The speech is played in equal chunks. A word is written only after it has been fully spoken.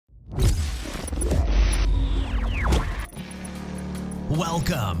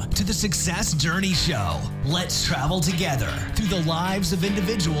Welcome to the Success Journey Show. Let's travel together through the lives of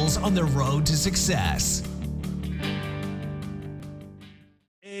individuals on their road to success.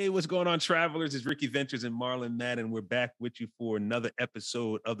 Hey, what's going on, travelers? It's Ricky Ventures and Marlon Madden. We're back with you for another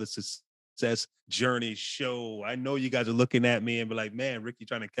episode of the Success Journey Show. I know you guys are looking at me and be like, man, Ricky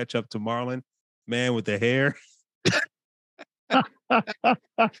trying to catch up to Marlon, man, with the hair.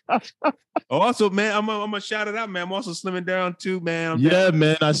 Also, man, I'm gonna shout it out, man. I'm also slimming down too, man.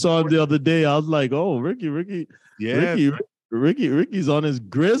 Man. I saw him the other day. I was like, oh, Ricky. Yeah, Ricky's on his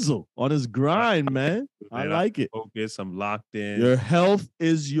grizzle, on his grind, man. I like it. Focus. I'm locked in. Your health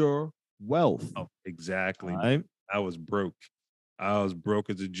is your wealth. Oh, exactly. Right? I was broke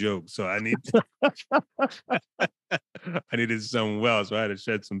as a joke. So I needed some wealth. So I had to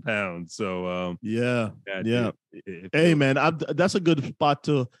shed some pounds. So yeah. Hey, man, that's a good spot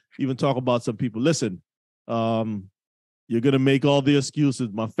to even talk about some people. Listen, you're gonna make all the excuses.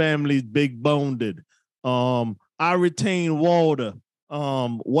 My family's big boned. I retain water.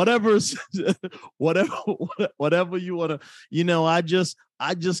 Whatever you wanna. I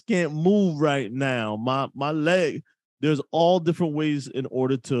just can't move right now. My leg. There's all different ways in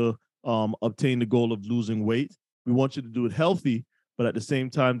order to obtain the goal of losing weight. We want you to do it healthy, but at the same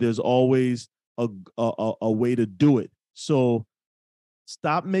time, there's always a way to do it. So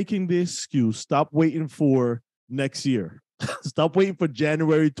stop making the excuse. Stop waiting for next year. Stop waiting for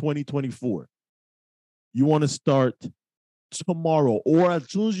January 2024. You want to start tomorrow, or as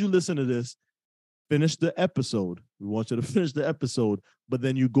soon as you listen to this, finish the episode. We want you to finish the episode, but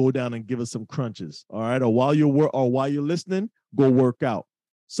then you go down and give us some crunches. All right. Or while you're listening, go work out.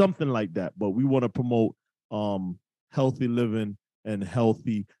 Something like that. But we want to promote healthy living and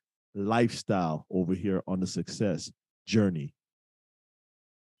healthy lifestyle over here on the Success Journey.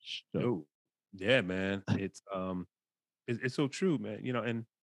 Oh, yeah, man. It's so true, man. And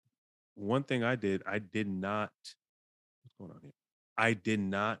one thing I did not. What's going on here? I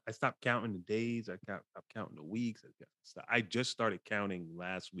stopped counting the days. I stopped counting the weeks. I just started counting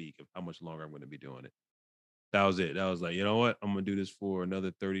last week of how much longer I'm going to be doing it. That was it. That was like, you know what? I'm going to do this for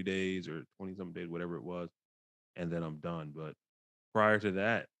another 30 days or 20 something days, whatever it was. And then I'm done. But prior to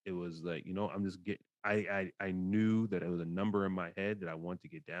that, it was like, I'm just I knew that it was a number in my head that I want to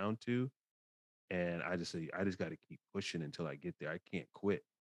get down to. And I just got to keep pushing until I get there. I can't quit.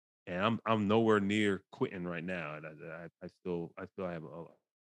 And I'm nowhere near quitting right now. And I still have a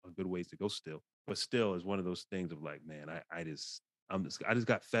good ways to go still. But still is one of those things of like, man, I just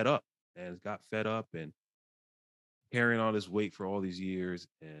got fed up, and got fed up and carrying all this weight for all these years,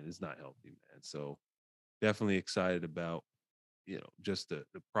 and it's not healthy, man. So definitely excited about, just the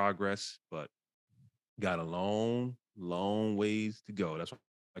progress, but got a long ways to go. That's what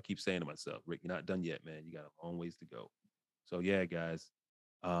I keep saying to myself. Rick, you're not done yet, man. You got a long ways to go. So yeah, guys.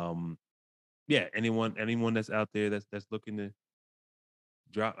 Yeah, anyone that's out there that's looking to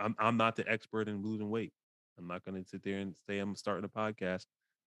drop. I'm not the expert in losing weight. I'm not going to sit there and say I'm starting a podcast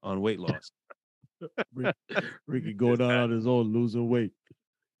on weight loss. Ricky going on his own losing weight.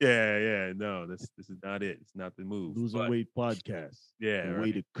 Yeah. No, this is not it. It's not the move. Losing weight podcast. Yeah, the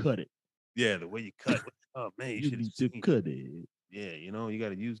way to cut it. Yeah, the way you cut. Oh man, you need to cut it. Yeah, you got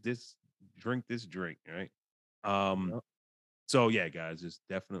to use this drink, right? Yep. So yeah, guys, it's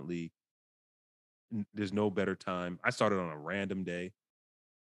definitely. There's no better time. I started on a random day.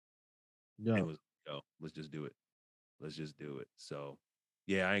 Yeah, it was let's just do it. So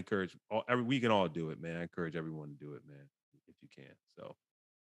yeah, I encourage we can all do it, man. I encourage everyone to do it, man, if you can. So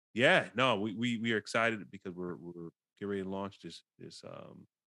yeah, no, we are excited because we're getting ready to launch this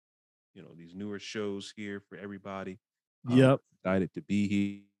these newer shows here for everybody. Yep. Excited to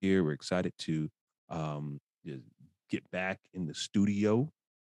be here. We're excited to just get back in the studio.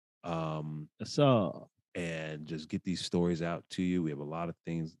 And just get these stories out to you. We have a lot of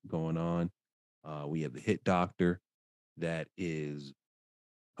things going on. We have the Hit Doctor that is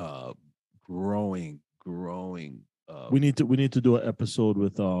growing. We need to do an episode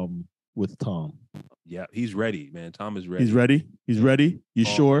with Tom. Yeah, he's ready, man. Tom is ready. He's ready. You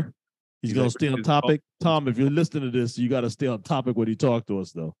sure? He's gonna stay on topic. Tom, if you're listening to this, you got to stay on topic when you talk to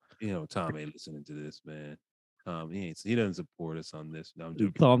us, though. Tom ain't listening to this, man. He doesn't support us on this. No, I'm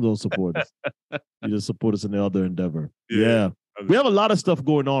joking. Tom don't support us. He just support us in the other endeavor. Yeah. We have a lot of stuff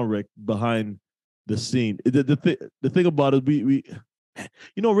going on, Rick, behind the scene. The thing about it, we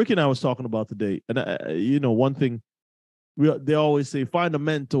Rick and I was talking about today, and one thing they always say, find a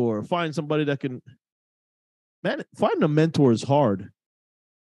mentor, find somebody that can. Man, finding a mentor is hard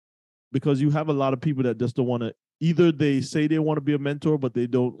because you have a lot of people that just don't want to. Either they say they want to be a mentor, but they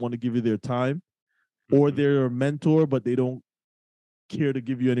don't want to give you their time. Or they're a mentor, but they don't care to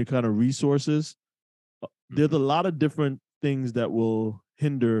give you any kind of resources. There's a lot of different things that will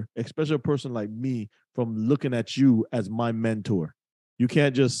hinder, especially a person like me, from looking at you as my mentor. You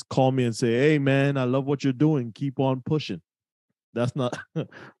can't just call me and say, "Hey, man, I love what you're doing. Keep on pushing." That's not.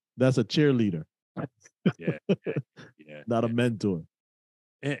 That's a cheerleader, Yeah, yeah, yeah, not a yeah. mentor.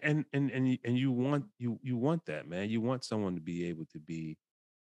 And you want that, man. You want someone to be able to be,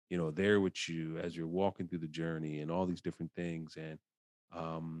 there with you as you're walking through the journey and all these different things. And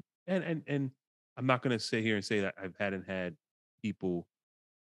I'm not gonna sit here and say that I've hadn't had people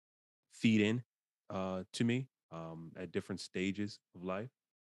feed in to me at different stages of life.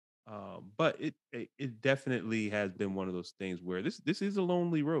 But it definitely has been one of those things where this is a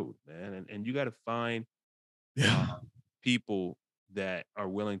lonely road, man, and you got to find uh, Yeah. people that are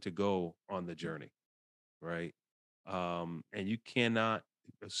willing to go on the journey, right? And you cannot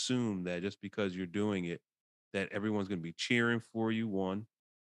assume that just because you're doing it, that everyone's going to be cheering for you. One,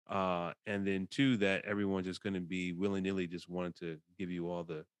 and then two, that everyone's just going to be willy nilly just wanting to give you all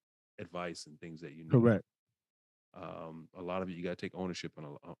the advice and things that you need. Correct. A lot of it, you got to take ownership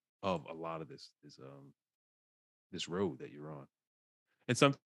of a lot of this road that you're on. And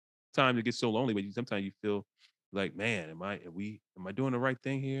sometimes it gets so lonely, but sometimes you feel like, man, am I doing the right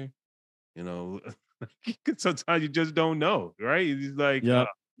thing here? You know, sometimes you just don't know, right? It's like, Yep.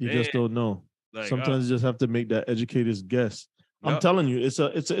 You man, just don't know. like, Sometimes you just have to make that educator's guess. I'm yep, telling you,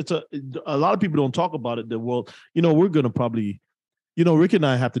 a lot of people don't talk about it. That, well, we're gonna probably, Rick and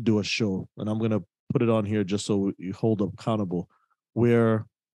I have to do a show, and I'm gonna put it on here just so you hold up accountable, where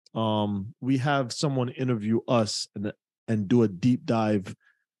we have someone interview us and do a deep dive,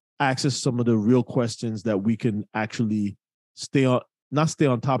 access some of the real questions that we can actually stay on, not stay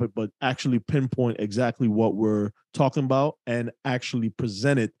on topic, but actually pinpoint exactly what we're talking about and actually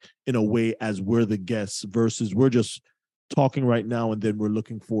present it in a way as we're the guests versus we're just talking right now and then we're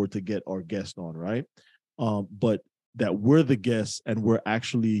looking forward to get our guest on, right? But that we're the guests and we're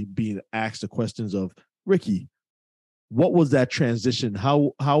actually being asked the questions of, Ricky, what was that transition?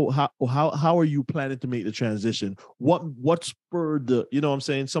 How are you planning to make the transition? What spurred the, what I'm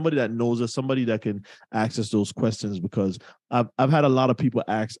saying? Somebody that knows us, somebody that can access those questions, because I've had a lot of people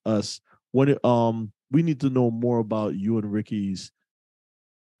ask us we need to know more about you and Ricky's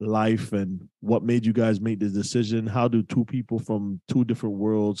life and what made you guys make this decision. How do two people from two different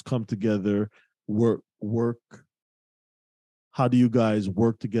worlds come together, work? How do you guys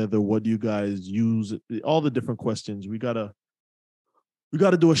work together? What do you guys use? All the different questions. We gotta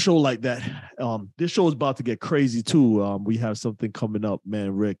do a show like that. This show is about to get crazy too. We have something coming up,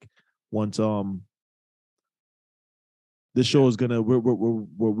 man, Rick. Once this yeah, show is gonna we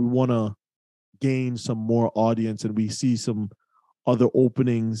want to gain some more audience, and we see some other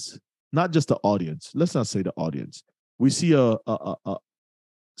openings. Not just the audience. Let's not say the audience. We see a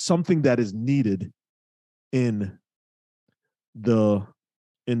something that is needed in the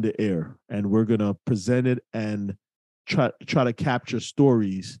air, and we're gonna present it and try to capture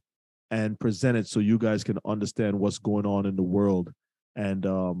stories and present it so you guys can understand what's going on in the world. And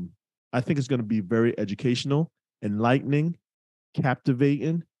I think it's going to be very educational, enlightening,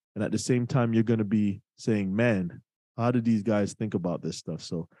 captivating, and at the same time, you're going to be saying, "Man, how did these guys think about this stuff?"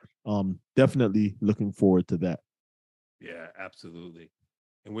 So, definitely looking forward to that. yeah, absolutely.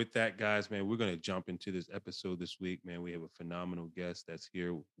 And with that, guys, man, we're gonna jump into this episode this week, man. We have a phenomenal guest that's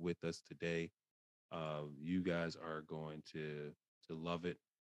here with us today. You guys are going to love it.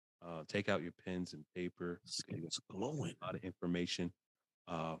 Take out your pens and paper because you're gonna It's glowing. get a lot of information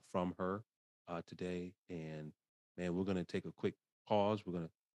from her today. And man, we're gonna take a quick pause. We're gonna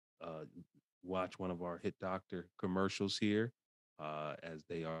uh, watch one of our Hit Doctor commercials here, as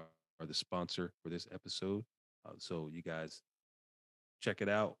they are the sponsor for this episode. So you guys check it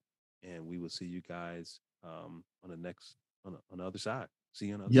out, and we will see you guys on the next on the other side. See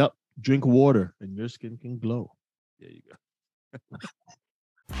you on the other side. Yep. Drink water, and your skin can glow. There you go.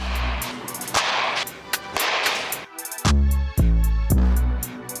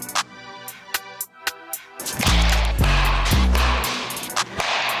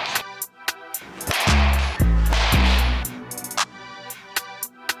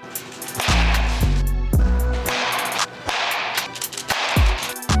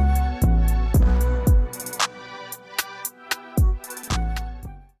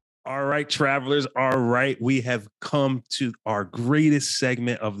 All right, travelers. All right. We have come to our greatest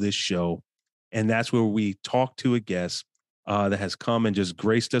segment of this show. And that's where we talk to a guest that has come and just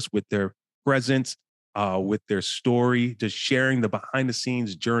graced us with their presence, with their story, just sharing the behind the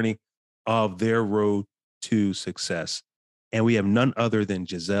scenes journey of their road to success. And we have none other than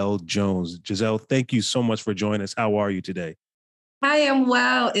Giselle Jones. Giselle, thank you so much for joining us. How are you today? I am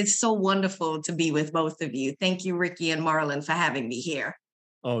well. It's so wonderful to be with both of you. Thank you, Ricky and Marlon, for having me here.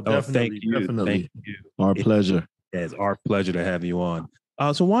 Oh, Oh, thank definitely, you. definitely. Thank you. Our pleasure. It's our pleasure to have you on.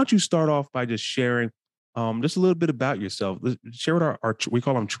 So why don't you start off by just sharing just a little bit about yourself? Share with we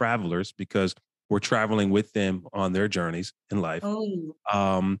call them travelers because we're traveling with them on their journeys in life. Oh,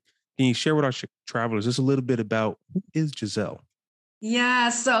 Um, can you share with our travelers just a little bit about who is Giselle? yeah.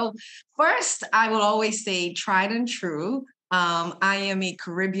 So, first, I will always say tried and true. I am a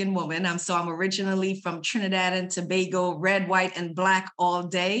Caribbean woman. I'm originally from Trinidad and Tobago, red, white, and black all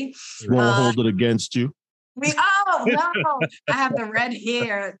day. Won't Uh, hold it against you. oh no, I have the red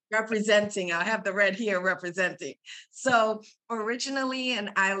hair representing. I have the red hair representing. So originally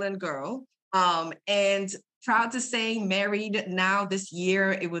an island girl, and proud to say married now this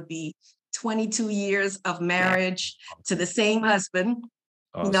year. It would be 22 years of marriage to the same husband.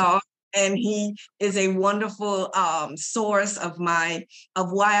 Awesome. No, and he is a wonderful source of why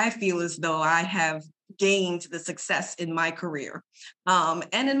I feel as though I have gained the success in my career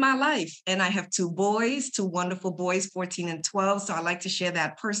and in my life. And I have two boys, two wonderful boys, 14 and 12. So I like to share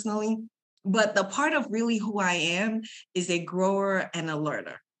that personally. But the part of really who I am is a grower and a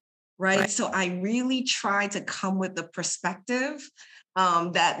learner, right? So I really try to come with the perspective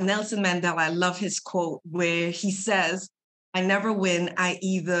that Nelson Mandela, I love his quote where he says, I never win, I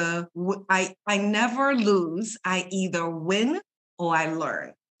never lose, I either win or I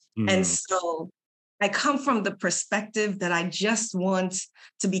learn. And Mm, so I come from the perspective that I just want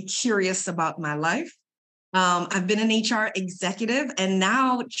to be curious about my life. I've been an HR executive and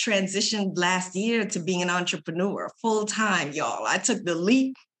now transitioned last year to being an entrepreneur full time, y'all. I took the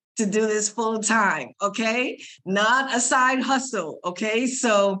leap to do this full time, okay? Not a side hustle, okay?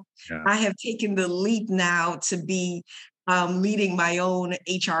 So yeah. I have taken the leap now to be leading my own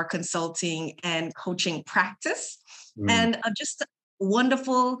HR consulting and coaching practice. Mm, And just a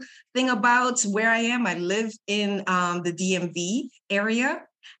wonderful thing about where I am, I live in the DMV area.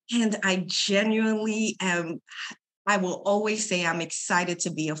 And I genuinely am, I will always say I'm excited to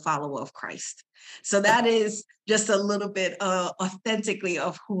be a follower of Christ. So that is just a little bit authentically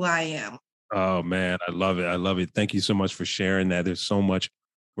of who I am. oh man, I love it. I love it. Thank you so much for sharing that. There's so much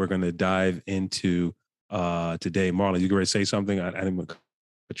we're going to dive into today. Marlon, you going to say something? I didn't want to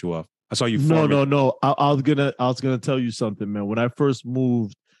cut you off. I saw you No, forming. no, no. I was gonna tell you something, man. When I first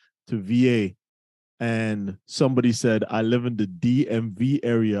moved to VA and somebody said I live in the DMV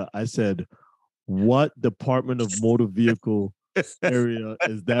area, I said, what Department of Motor Vehicle area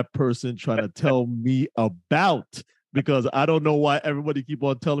is that person trying to tell me about? Because I don't know why everybody keep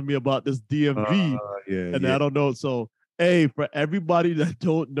on telling me about this DMV, Yeah, and yeah. I don't know. So, hey, for everybody that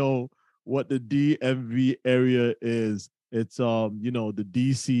don't know what the DMV area is, it's the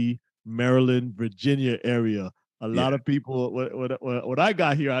DC, Maryland, Virginia area. A Yeah. lot of people, when I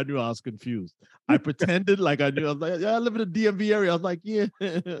got here, I knew I was confused. I pretended like I knew. I was like, yeah, I live in the DMV area. I was like, yeah,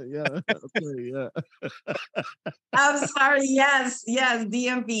 yeah, okay, yeah. I'm sorry. Yes, yes.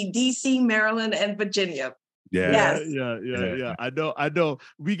 DMV, DC, Maryland, and Virginia. Yeah. Yeah, Yes. yeah, yeah, Yeah. yeah. I know.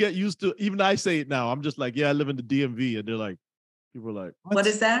 We get used to. Even I say it now. I'm just like, yeah, I live in the DMV, and they're like, people are like, What what?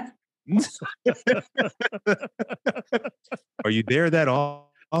 is that? Are you there that Oh,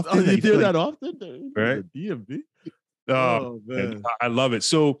 often that you you hear feel like, that often? right? The DMV. Oh, Oh man, man. I love it.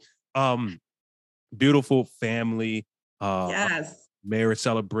 So, um, beautiful family, Yes. marriage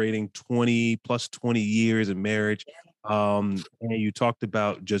celebrating 20 plus 20 years of marriage. And you talked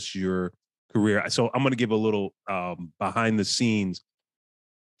about just your career. So I'm going to give a little behind the scenes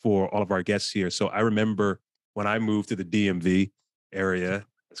for all of our guests here. So I remember when I moved to the DMV area,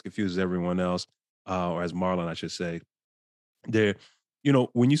 as confused as everyone else, or as Marlon, I should say, there,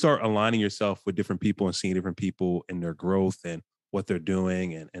 when you start aligning yourself with different people and seeing different people and their growth and what they're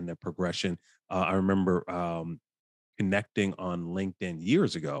doing and their progression, I remember connecting on LinkedIn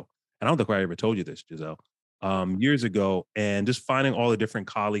years ago. And I don't think I ever told you this, Giselle. Years ago, and just finding all the different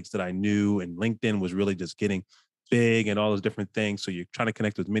colleagues that I knew, and LinkedIn was really just getting big and all those different things. So you're trying to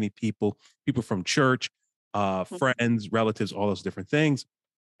connect with many people, people from church, friends, relatives, all those different things.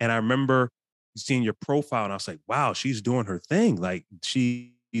 And I remember seeing your profile and I was like, wow, she's doing her thing. Like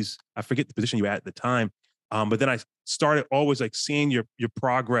I forget the position you had at the time. But then I started always like seeing your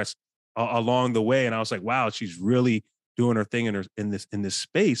progress along the way. And I was like, wow, she's really doing her thing in this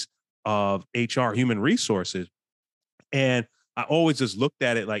space of HR, human resources. And I always just looked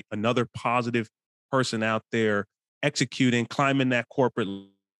at it like another positive person out there executing, climbing that corporate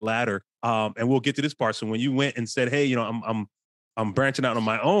ladder. And we'll get to this part. So when you went and said, "Hey, I'm branching out on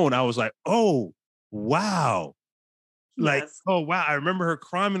my own," I was like, "Oh, wow, Like, Yes. oh wow, I remember her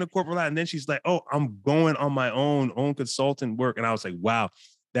crying in the corporate line, and then she's like, "Oh, I'm going on my own consultant work," and I was like, "Wow,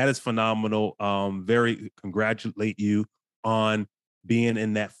 that is phenomenal." Very congratulate you on being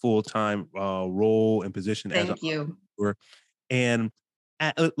in that full time role and position as an Thank you. entrepreneur. And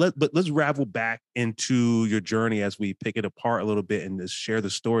but let's ravel back into your journey as we pick it apart a little bit and just share the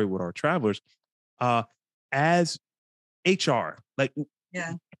story with our travelers. As HR, like,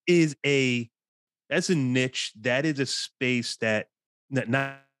 Yeah. is a that's a niche. That is a space that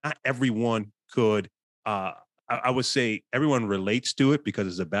not everyone could. I would say everyone relates to it because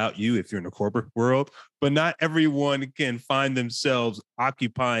it's about you if you're in the corporate world, but not everyone can find themselves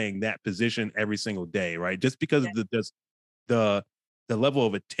occupying that position every single day, right? Just because Yeah. of the the level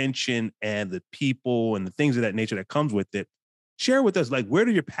of attention and the people and the things of that nature that comes with it. Share with us, like, where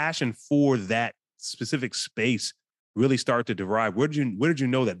did your passion for that specific space really start to derive? Where did you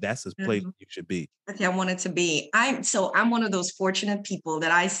know that that's the place Mhm. you should be? Okay, I want it to be. I'm one of those fortunate people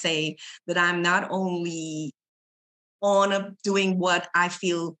that I say that I'm not only doing what I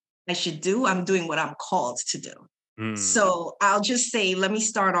feel I should do, I'm doing what I'm called to do. Mm, So I'll just say, let me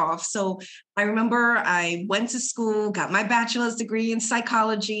start off. So I remember I went to school, got my bachelor's degree in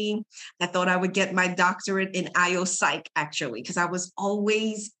psychology. I thought I would get my doctorate in IO Psych, actually, because I was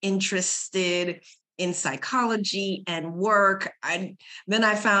always interested in psychology and work. Then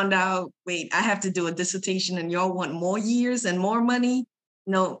I found out, wait, I have to do a dissertation and y'all want more years and more money?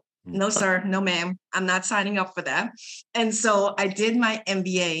 No, mm, no, sir, no, ma'am. I'm not signing up for that. And so I did my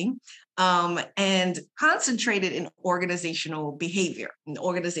MBA and concentrated in organizational behavior and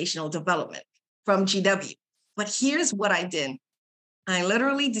organizational development from GW. But here's what I did. I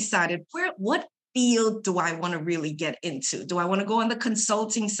literally decided what field do I want to really get into? Do I want to go on the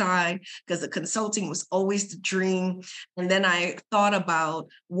consulting side? Because the consulting was always the dream. And then I thought about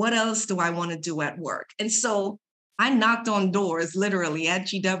what else do I want to do at work? And so I knocked on doors literally at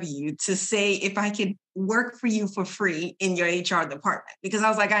GW to say if I could work for you for free in your HR department, because I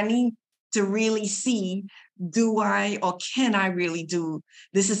was like, I need to really see, do I or can I really do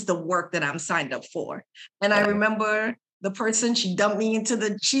this is the work that I'm signed up for. And I remember the person, she dumped me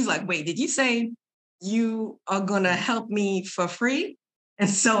she's like, wait, did you say you are going to help me for free? And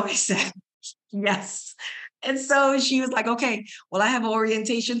so I said, yes. And so she was like, okay, well, I have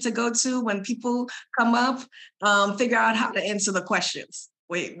orientation to go to when people come up, figure out how to answer the questions.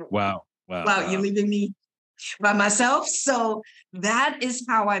 Wait, wow, wow, wow, you're wow. leaving me by myself? So that is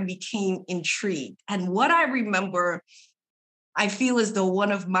how I became intrigued. And what I remember, I feel as though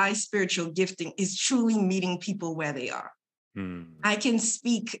one of my spiritual gifting is truly meeting people where they are. Mm, I can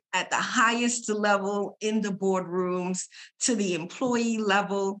speak at the highest level in the boardrooms to the employee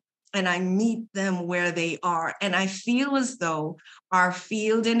level, and I meet them where they are. And I feel as though our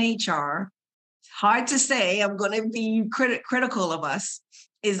field in HR, hard to say, I'm going to be critical of us,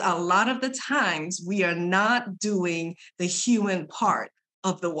 is a lot of the times we are not doing the human part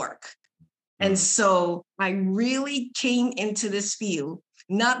of the work. And mm, so I really came into this field,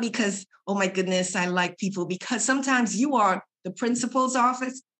 not because, oh my goodness, I like people, because sometimes you are the principal's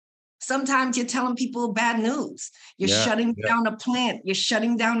office. Sometimes you're telling people bad news. You're yeah, shutting yeah, down a plant. You're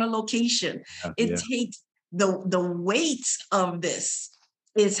shutting down a location. yeah, It yeah. takes the weight of this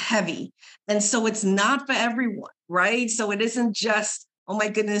is heavy. And so it's not for everyone, right? So it isn't just, oh my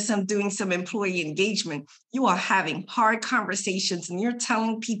goodness, I'm doing some employee engagement. You are having hard conversations and you're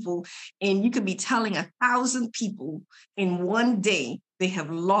telling people, and you could be telling 1,000 people in one day they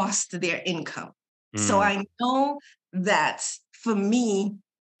have lost their income. So Mm, I know that for me,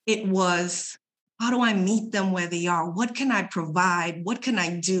 it was, how do I meet them where they are? What can I provide? What can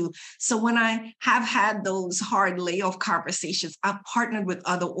I do? So when I have had those hard layoff conversations, I've partnered with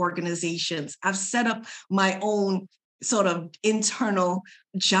other organizations. I've set up my own sort of internal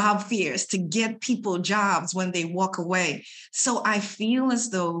job fairs to get people jobs when they walk away. So I feel as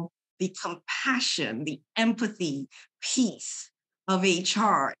though the compassion, the empathy, peace of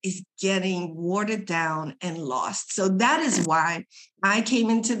HR is getting watered down and lost. So that is why I came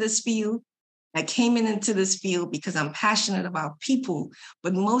into this field. I came into this field because I'm passionate about people,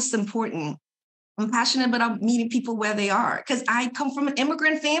 but most important, I'm passionate about meeting people where they are because I come from an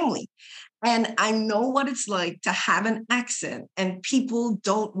immigrant family and I know what it's like to have an accent and people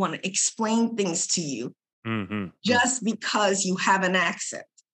don't want to explain things to you mhm, mm. just because you have an accent,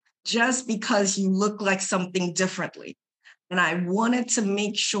 just because you look like something differently. And I wanted to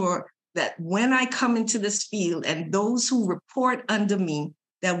make sure that when I come into this field and those who report under me,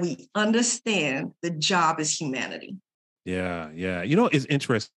 that we understand the job is humanity. Yeah, yeah. You know, it's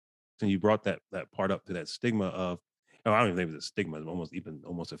interesting you brought that part up to that stigma of, oh, I don't even think it's a stigma, it's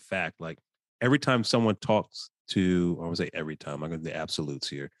almost a fact. Like every time someone talks to, I would say every time, I'm going to the absolutes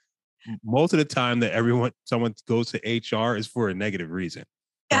here. Most of the time that someone goes to HR is for a negative reason,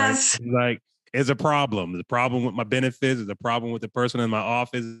 right? Yes. Like, it's a problem. There's a problem with my benefits. There's a problem with the person in my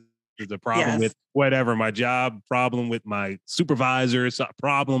office. There's a problem Yes. with whatever, my job, problem with my supervisor,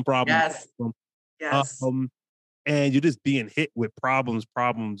 problem. Yes. Yes. Um, and you're just being hit with problems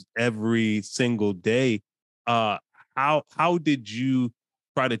every single day. Uh, how did you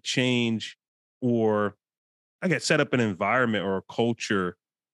try to change, or I guess set up an environment or a culture,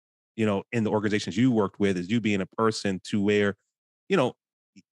 in the organizations you worked with, as you being a person, to where, you know,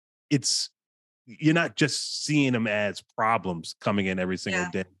 it's you're not just seeing them as problems coming in every single Yeah.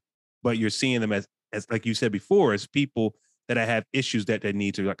 day, but you're seeing them as like you said before, as people that have issues that they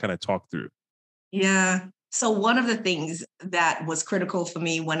need to like, kind of talk through. Yeah. So one of the things that was critical for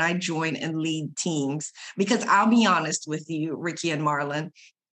me when I join and lead teams, because I'll be honest with you, Ricky and Marlon,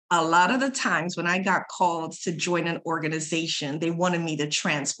 a lot of the times when I got called to join an organization, they wanted me to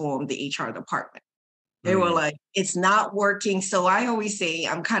transform the HR department. They were Mm, like, it's not working. So I always say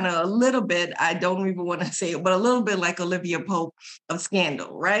I'm kind of a little bit, I don't even want to say it, but a little bit like Olivia Pope of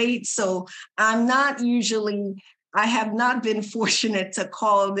Scandal, right? So I'm not usually, I have not been fortunate to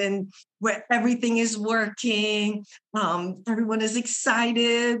call in where everything is working. Everyone is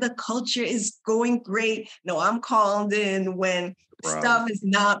excited. The culture is going great. No, I'm called in when problem. stuff is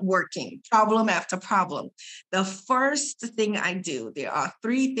not working, problem after problem. The first thing I do, there are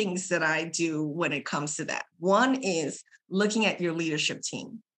three things that I do when it comes to that. One is looking at your leadership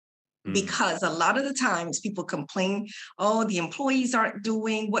team, Mm, because a lot of the times people complain, oh, the employees aren't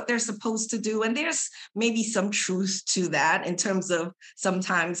doing what they're supposed to do. And there's maybe some truth to that in terms of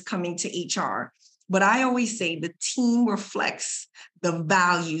sometimes coming to HR. But I always say the team reflects the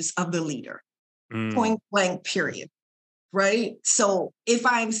values of the leader, mm, point blank, period. Right. So if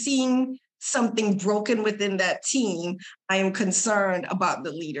I'm seeing something broken within that team, I am concerned about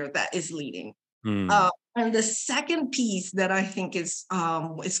the leader that is leading. mm. And the second piece that I think is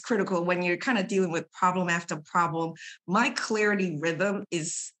critical when you're kind of dealing with problem after problem, my clarity rhythm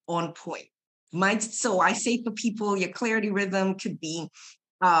is on point. So I say for people, your clarity rhythm could be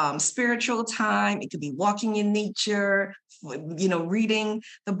spiritual time. It could be walking in nature, reading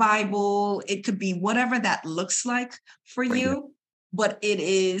the Bible. It could be whatever that looks like for Yeah. you, but it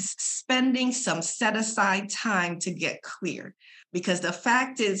is spending some set aside time to get clear. Because the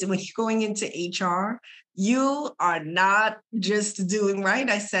fact is, when you're going into HR, you are not just doing, right?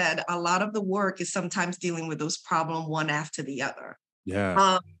 I said a lot of the work is sometimes dealing with those problems one after the other. Yeah.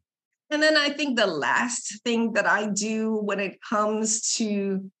 Um, and then I think the last thing that I do when it comes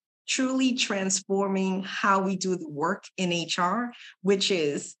to truly transforming how we do the work in HR, which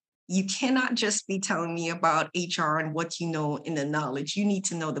is you cannot just be telling me about HR and what you know in the knowledge. You need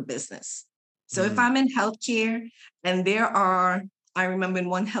to know the business. So if Mm, I'm in healthcare and I remember in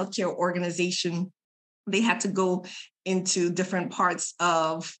one healthcare organization, they had to go into different parts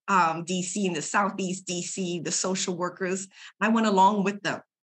of DC, in the Southeast DC, the social workers. I went along with them.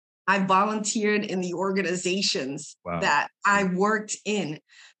 I volunteered in the organizations wow. that I worked in,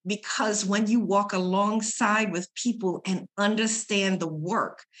 because when you walk alongside with people and understand the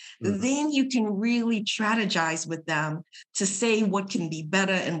work, Mhm. then you can really strategize with them to say what can be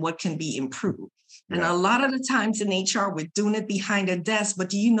better and what can be improved. And Yeah. a lot of the times in HR, we're doing it behind a desk, but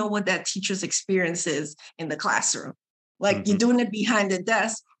do you know what that teacher's experience is in the classroom? Like, you're Mhm. doing it behind the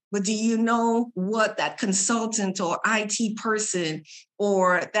desk, but do you know what that consultant or IT person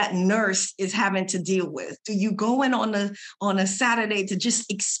or that nurse is having to deal with? Do you go in on a Saturday to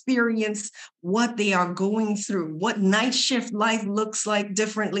just experience what they are going through, what night shift life looks like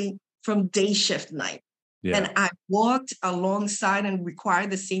differently from day shift night? Yeah. And I walked alongside and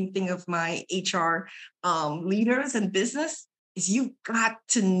required the same thing of my HR leaders and business, is you've got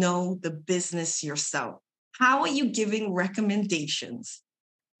to know the business yourself. How are you giving recommendations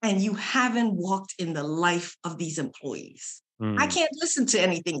and you haven't walked in the life of these employees? I Mm, can't listen to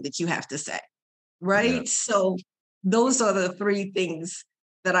anything that you have to say, yeah. right? So those are the three things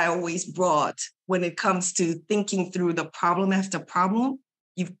that I always brought when it comes to thinking through the problem after problem.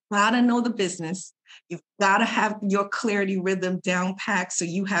 You've got to know the business. You've got to have your clarity rhythm down packed so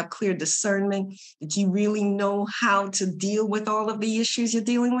you have clear discernment, that you really know how to deal with all of the issues you're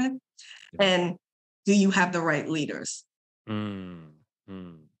dealing with. Yeah. And do you have the right leaders? Mm,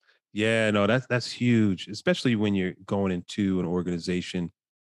 mm. Yeah, no, that's huge, especially when you're going into an organization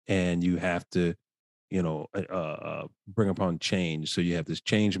and you have to, bring upon change. So you have this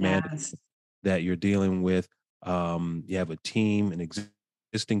change management Yes. that you're dealing with. You have a team, an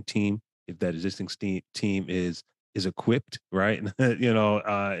existing team. If that existing team is is equipped, right?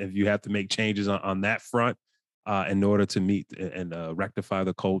 If you have to make changes on that front in order to meet and rectify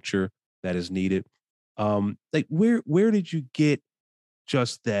the culture that is needed. Like where did you get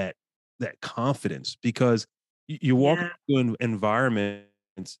just that confidence? Because you walk Yeah. into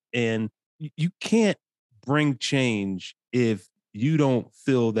environments and you can't bring change if you don't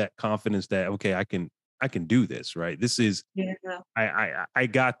feel that confidence that, okay, I can do this, right? This is Yeah. I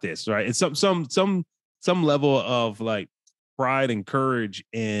got this, right? It's some level of like pride and courage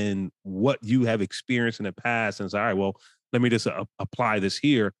in what you have experienced in the past, and say, all right, well, let me just apply this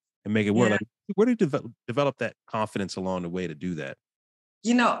here and make it work. Yeah. Like, where did you develop that confidence along the way to do that?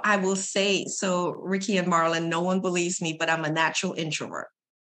 I will say, so Ricky and Marlon, no one believes me, but I'm a natural introvert.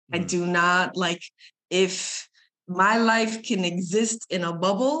 I Mm. do not like, if my life can exist in a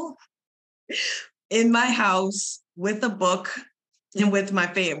bubble in my house with a book and with my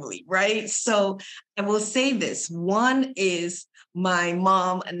family, right? So I will say this. One is my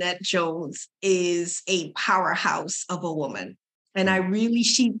mom, Annette Jones, is a powerhouse of a woman. And I Mm. really,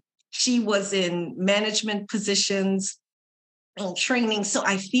 she was in management positions and training. So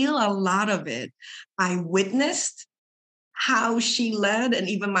I feel a lot of it. I witnessed how she led, and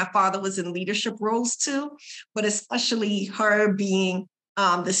even my father was in leadership roles too, but especially her being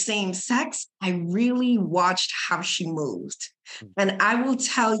the same sex, I really watched how she moved. And I will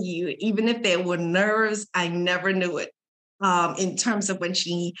tell you, even if there were nerves, I never knew it. In terms of when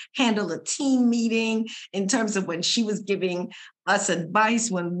she handled a team meeting, in terms of when she was giving us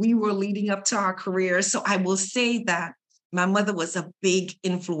advice when we were leading up to our careers. So I will say that my mother was a big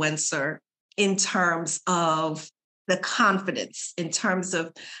influencer in terms of the confidence, in terms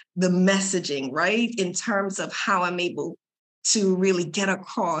of the messaging, right? In terms of how I'm able to really get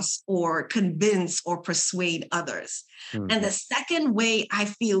across or convince or persuade others. And Mhm. the second way I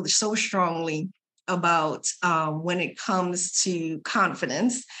feel so strongly about when it comes to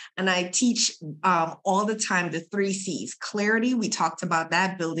confidence, and I teach all the time the 3 C's. Clarity, we talked about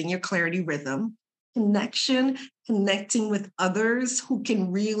that, building your clarity rhythm. Connection, connecting with others who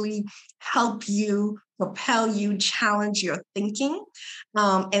can really help you, propel you, challenge your thinking.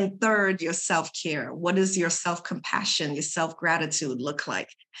 And third, your self-care. What does your self-compassion, your self-gratitude look like?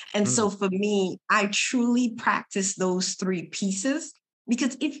 And Mm. so for me, I truly practice those 3 pieces,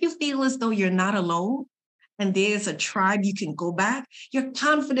 because if you feel as though you're not alone and there's a tribe you can go back, your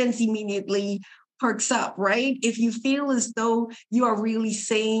confidence immediately perks up, right? If you feel as though you are really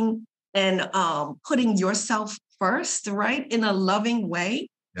saying and putting yourself first, right, in a loving way,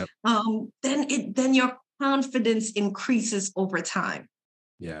 Yep. then your confidence increases over time.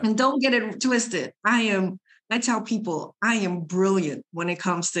 Yeah. And don't get it twisted. I tell people I am brilliant when it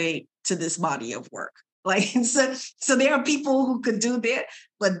comes to this body of work. Like, so there are people who could do that,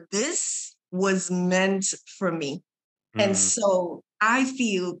 but this was meant for me. And Mm. so I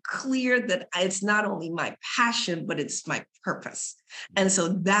feel clear that it's not only my passion, but it's my purpose. And so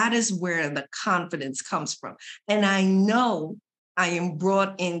that is where the confidence comes from. And I know I am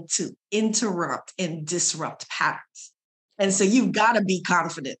brought in to interrupt and disrupt patterns. And Wow. so you've got to be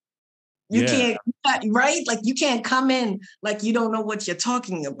confident. You Yeah. can't, right? Like, you can't come in like you don't know what you're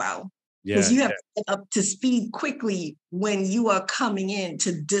talking about, because Yeah. you have to get up to speed quickly when you are coming in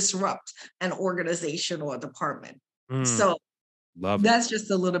to disrupt an organization or department. Mm. So Love it. that's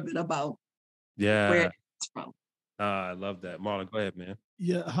just a little bit about where Yeah. it's from. I love that. Marlon, go ahead, man.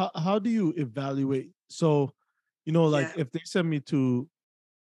 Yeah. How do you evaluate? So, like Yeah. if they send me to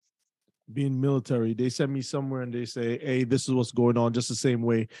being military, they send me somewhere and they say, hey, this is what's going on, just the same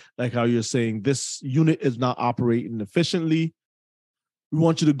way, like how you're saying this unit is not operating efficiently. We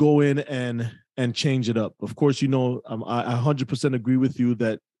want you to go in and change it up. Of course, I 100% agree with you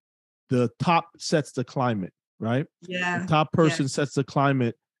that the top sets the climate, right? The Yeah. top Yeah. person sets the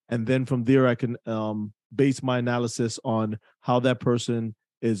climate, and then from there I can base my analysis on how that person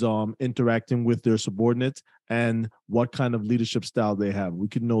is interacting with their subordinates and what kind of leadership style they have. We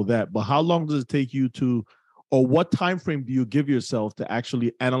can know that. But how long does it take you to, or what time frame do you give yourself to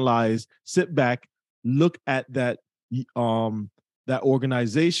actually analyze, sit back, look at that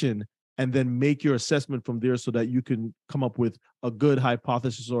organization, and then make your assessment from there so that you can come up with a good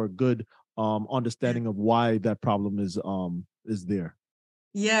hypothesis or a good understanding of why that problem is there?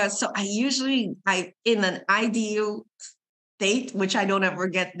 Yeah. So I in an ideal state, which I don't ever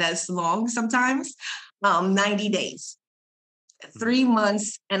get this long sometimes, 90 days, Mm. 3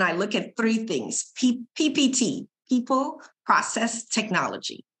 months, and I look at 3 things: PPT, people, process,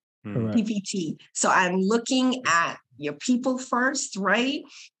 technology. Mm. Correct. PPT. So I'm looking at your people first, right?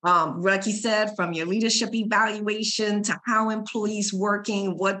 Like you said, from your leadership evaluation to how employees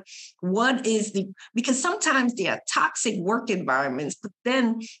working, what is because sometimes there are toxic work environments, but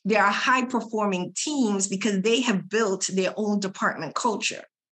then there are high performing teams because they have built their own department culture,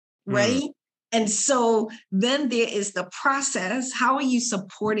 right? And so then there is the process. How are you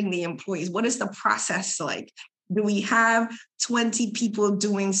supporting the employees? What is the process like? Do we have 20 people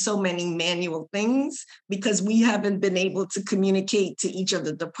doing so many manual things because we haven't been able to communicate to each of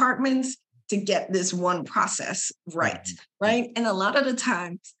the departments to get this one process right? Right. And a lot of the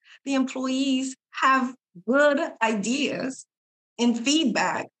times the employees have good ideas and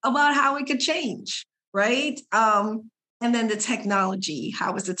feedback about how it could change, right? And then the technology,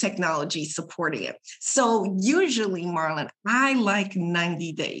 how is the technology supporting it? So usually, Marlon, I like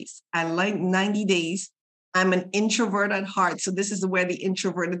 90 days. I like 90 days. I'm an introvert at heart. So this is where the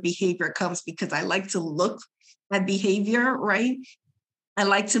introverted behavior comes because I like to look at behavior, right? I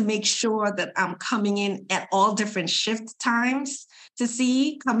like to make sure that I'm coming in at all different shift times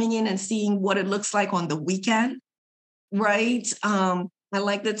to coming in and seeing what it looks like on the weekend, right? I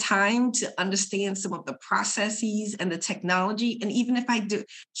like the time to understand some of the processes and the technology. And even if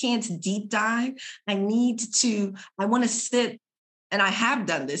can't deep dive, I want to sit, and I have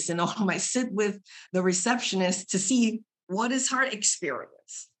done this in all my sit with the receptionist to see what is her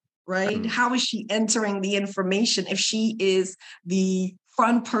experience, right? How is she entering the information if she is the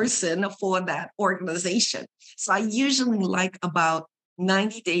front person for that organization? So I usually like about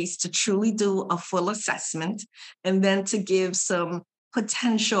 90 days to truly do a full assessment and then to give some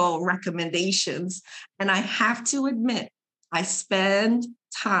potential recommendations. And I have to admit, I spend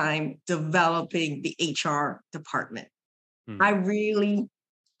time developing the HR department. I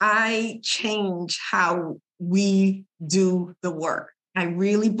change how we do the work. I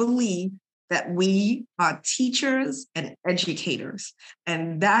really believe that we are teachers and educators,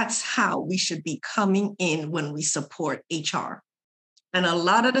 and that's how we should be coming in when we support HR. And a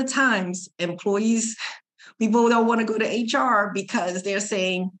lot of the times, people don't want to go to HR because they're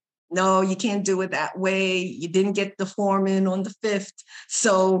saying, no, you can't do it that way. You didn't get the form in on the 5th.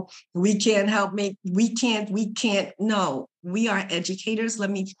 So we can't No, we are educators. Let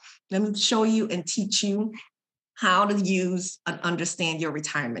me show you and teach you how to use and understand your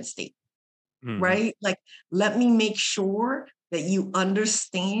retirement statement, right? Like, let me make sure that you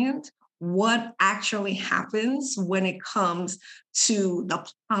understand what actually happens when it comes to the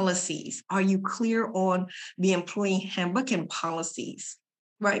policies. Are you clear on the employee handbook and policies,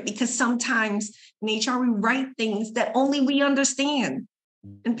 right? Because sometimes in HR, we write things that only we understand.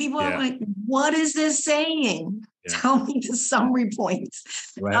 And people are like, what is this saying? Tell me the summary points.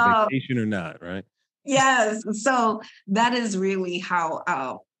 Do I have vacation or not, right? Yes. So that is really how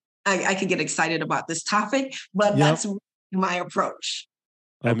I could get excited about this topic, but that's my approach.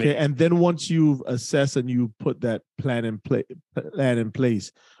 Okay, and then once you've assessed and you put that plan in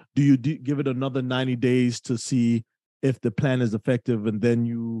place, do you give it another 90 days to see if the plan is effective, and then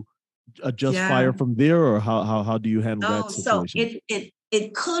you adjust fire from there, or how do you handle that situation? So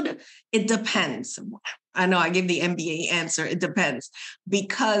it depends. I know I give the MBA answer. It depends,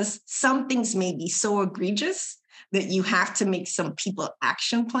 because some things may be so egregious that you have to make some people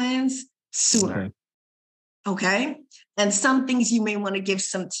action plans sooner. Okay. And some things you may want to give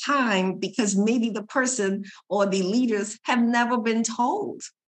some time because maybe the person or the leaders have never been told.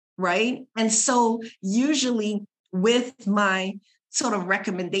 Right. And so usually with my sort of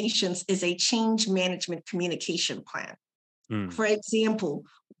recommendations is a change management communication plan. For example,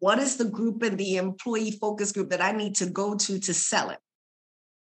 what is the group and the employee focus group that I need to go to sell it?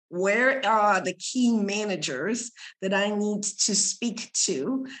 Where are the key managers that I need to speak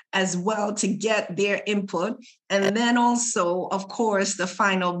to as well to get their input? And then also, of course, the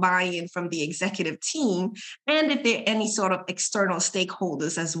final buy-in from the executive team. And if there are any sort of external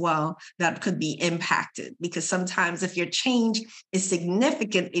stakeholders as well that could be impacted. Because sometimes if your change is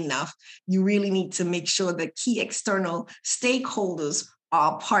significant enough, you really need to make sure that key external stakeholders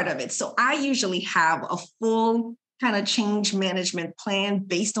are part of it. So I usually have a full kind of change management plan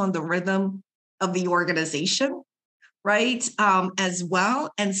based on the rhythm of the organization, right? As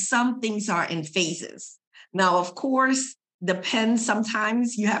well. And some things are in phases. Now, of course, depends.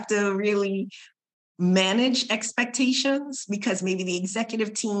 Sometimes you have to really manage expectations because maybe the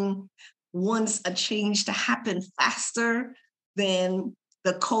executive team wants a change to happen faster than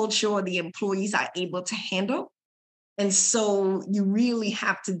the culture or the employees are able to handle. And so you really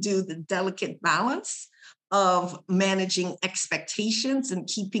have to do the delicate balance of managing expectations and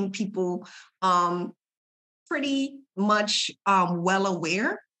keeping people pretty much well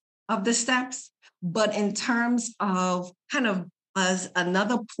aware of the steps, But in terms of kind of as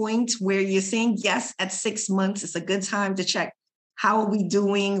another point where you're saying, yes, at 6 months, it's a good time to check how are we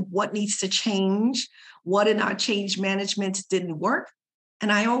doing, what needs to change, what in our change management didn't work.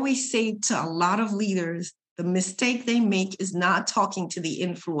 And I always say to a lot of leaders, the mistake they make is not talking to the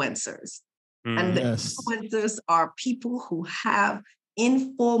influencers. And the Yes. influencers are people who have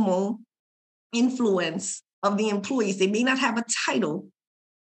informal influence of the employees. They may not have a title,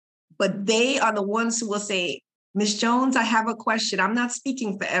 but they are the ones who will say, Ms. Jones, I have a question. I'm not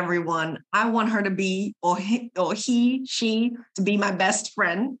speaking for everyone. I want her to be, or she, to be my best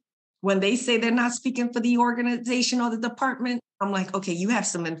friend. When they say they're not speaking for the organization or the department, I'm like, okay, you have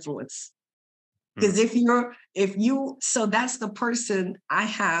some influence. Because so that's the person I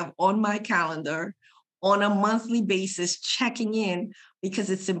have on my calendar on a monthly basis checking in, because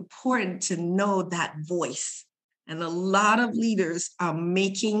it's important to know that voice. And a lot of leaders are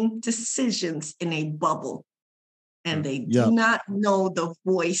making decisions in a bubble, and they do not know the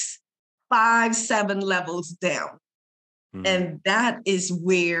voice 5-7 levels down. And that is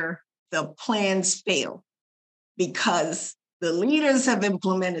where the plans fail, because the leaders have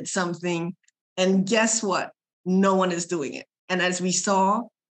implemented something, and guess what? No one is doing it. And as we saw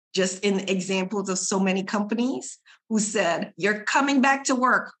just in examples of so many companies who said, you're coming back to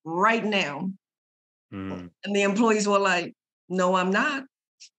work right now. And the employees were like, no, I'm not.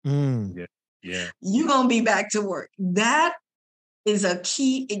 Yeah. You're going to be back to work. That is a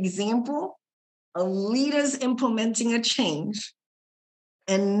key example of leaders implementing a change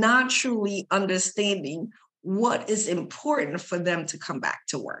and not truly understanding what is important for them to come back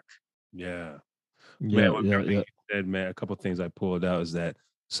to work. Yeah. Yeah, Man, you said, man, a couple of things I pulled out is that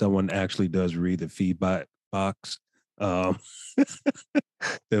someone actually does read the feedback box. The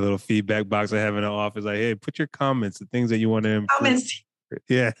little feedback box I have in the office, like, hey, put your comments, the things that you want to improve. Comments.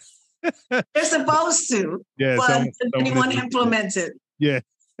 Yeah. They're supposed to, yeah, but does anyone implement it? Yeah.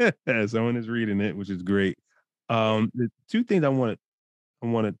 Someone is reading it, which is great. The two things I want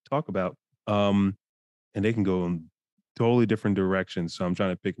to talk about, and they can go in totally different directions. So I'm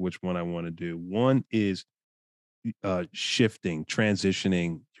trying to pick which one I want to do. One is shifting,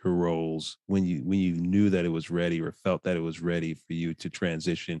 transitioning your roles when you knew that it was ready or felt that it was ready for you to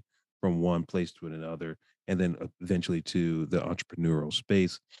transition from one place to another, and then eventually to the entrepreneurial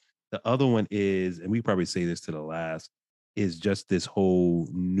space. The other one is, and we probably say this to the last, is just this whole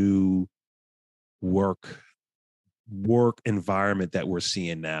new work environment that we're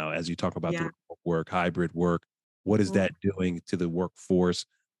seeing now as you talk about the remote work, hybrid work. What is that doing to the workforce?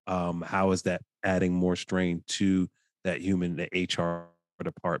 How is that adding more strain to that the HR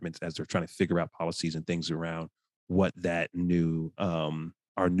departments as they're trying to figure out policies and things around what that new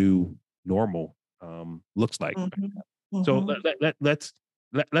our new normal looks like. So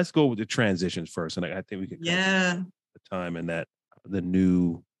let's go with the transitions first, and I think we can the time and that the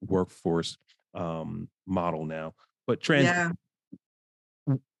new workforce model now. But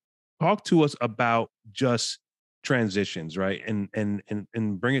talk to us about just transitions, right?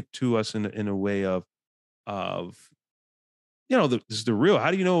 And bring it to us in a way of this is the real.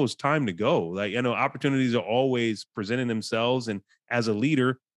 How do you know it's time to go? Like, opportunities are always presenting themselves, and as a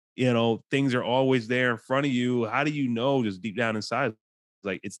leader, things are always there in front of you. How do you know, just deep down inside,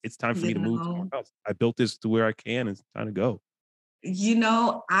 like it's time for me to move somewhere else? I built this to where I can, and it's time to go.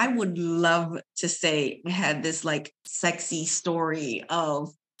 I would love to say I had this like sexy story of,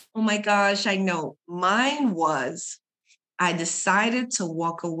 oh my gosh, I know. Mine was, I decided to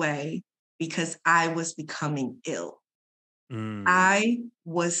walk away because I was becoming ill. I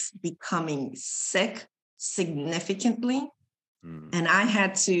was becoming sick significantly. And I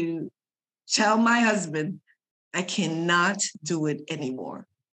had to tell my husband, I cannot do it anymore.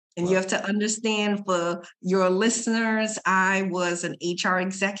 And you have to understand, for your listeners, I was an HR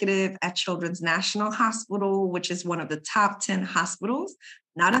executive at Children's National Hospital, which is one of the top 10 hospitals,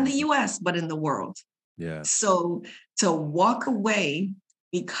 not in the US, but in the world. Yeah. So to walk away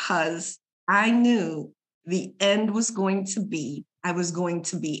because I knew the end was going to be, I was going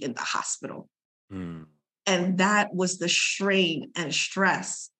to be in the hospital. And that was the strain and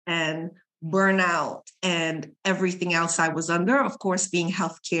stress and burnout and everything else I was under, of course, being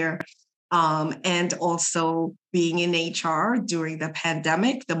healthcare, and also being in HR during the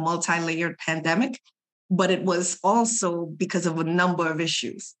pandemic, the multi-layered pandemic. But it was also because of a number of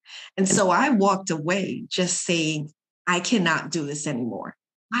issues. And so I walked away just saying, I cannot do this anymore.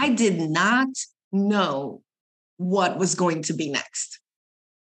 I did not know what was going to be next.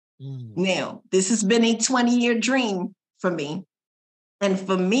 Now, this has been a 20-year dream for me. And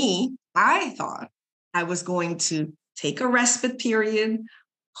for me, I thought I was going to take a respite period,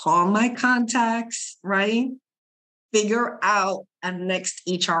 call my contacts, right? Figure out a next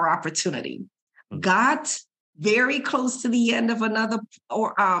HR opportunity. Got very close to the end of another,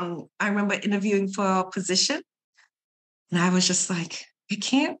 or I remember interviewing for a position, and I was just like, I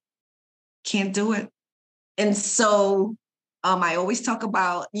can't do it. And so I always talk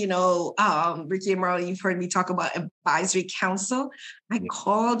about, Ricky and Marley, you've heard me talk about advisory council. I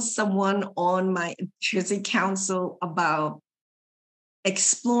called someone on my advisory council about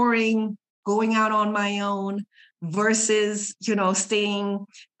exploring, going out on my own versus, staying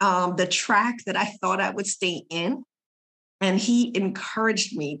the track that I thought I would stay in. And he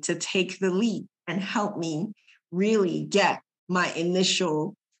encouraged me to take the leap and help me really get my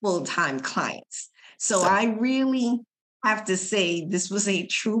initial full-time clients. So I really have to say this was a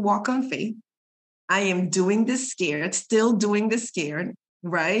true walk on faith. I am doing this scared, still doing this scared,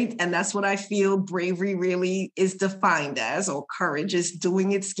 right? And that's what I feel bravery really is defined as, or courage is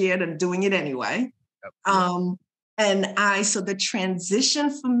doing it scared and doing it anyway. Yep. So the transition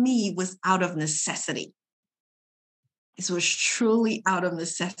for me was out of necessity. It was truly out of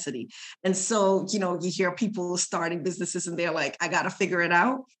necessity. And so, you hear people starting businesses and they're like, I got to figure it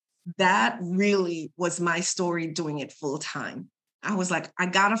out. That really was my story doing it full time. I was like, I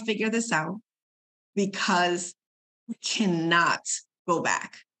got to figure this out because we cannot go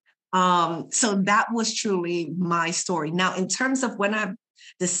back. So that was truly my story. Now, in terms of when I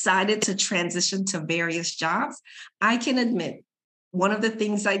decided to transition to various jobs, I can admit one of the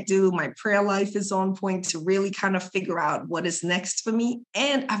things I do, my prayer life is on point to really kind of figure out what is next for me.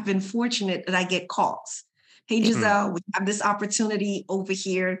 And I've been fortunate that I get calls. Hey, Giselle, we have this opportunity over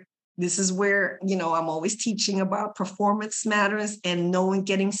here. This is where, I'm always teaching about performance matters and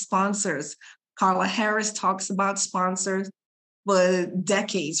getting sponsors. Carla Harris talks about sponsors for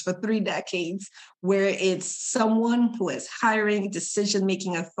decades, for 3 decades, where it's someone who is hiring,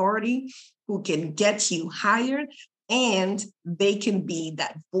 decision-making authority, who can get you hired, and they can be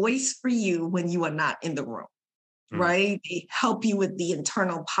that voice for you when you are not in the room, right? They help you with the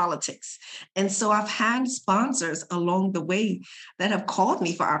internal politics. And so I've had sponsors along the way that have called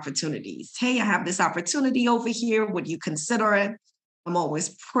me for opportunities. Hey, I have this opportunity over here. Would you consider it? I'm always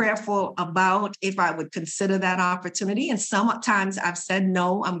prayerful about if I would consider that opportunity. And sometimes I've said,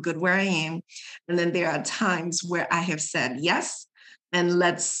 no, I'm good where I am. And then there are times where I have said, yes, and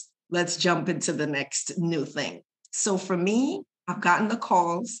let's jump into the next new thing. So for me, I've gotten the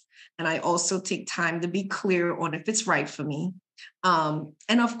calls, and I also take time to be clear on if it's right for me. And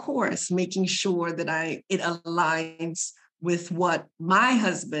of course, making sure that it aligns with what my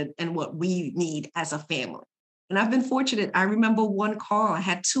husband and what we need as a family. And I've been fortunate. I remember one call, I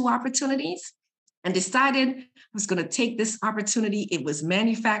had 2 opportunities and decided I was going to take this opportunity. It was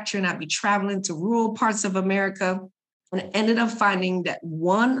manufacturing. I'd be traveling to rural parts of America, and ended up finding that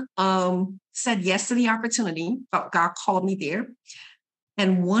one said yes to the opportunity. God called me there.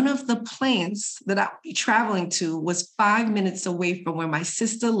 And one of the plants that I would be traveling to was 5 minutes away from where my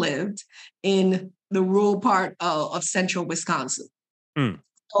sister lived in the rural part of central Wisconsin.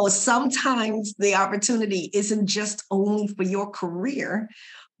 So sometimes the opportunity isn't just only for your career,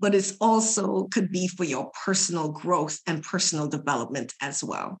 but it's also could be for your personal growth and personal development as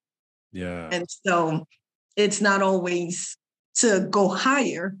well. Yeah. And so it's not always to go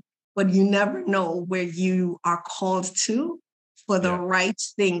higher, but you never know where you are called to for the right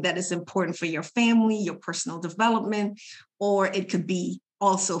thing that is important for your family, your personal development, or it could be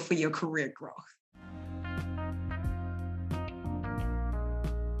also for your career growth.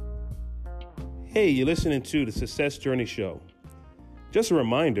 Hey, you're listening to the Success Journey Show. Just a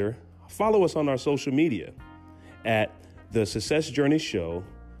reminder, follow us on our social media at The Success Journey Show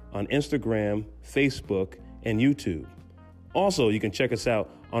on Instagram, Facebook, and YouTube. Also, you can check us out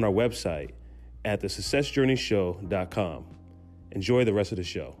on our website at thesuccessjourneyshow.com. Enjoy the rest of the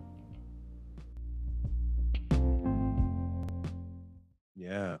show.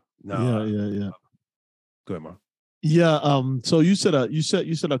 Yeah. No. Yeah. Go ahead, Mark. Yeah. So you said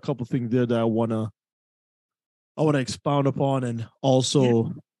a couple things there that I wanna expound upon and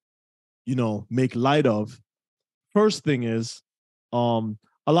also, make light of. First thing is,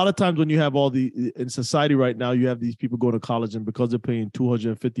 a lot of times when you have in society right now, you have these people going to college, and because they're paying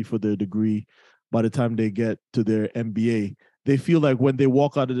 $250 for their degree, by the time they get to their MBA, they feel like when they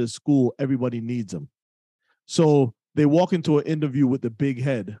walk out of the school, everybody needs them. So they walk into an interview with the big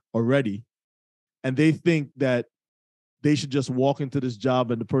head already, and they think that they should just walk into this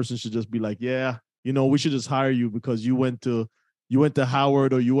job and the person should just be like, yeah, we should just hire you because you went to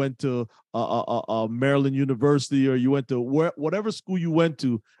Howard, or you went to Maryland University, or you went to whatever school you went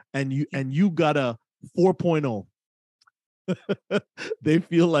to, and you got a 4.0. They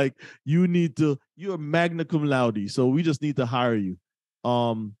feel like you're magna cum laude, so we just need to hire you.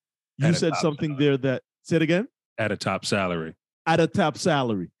 You said something there that, say it again? At a top salary. At a top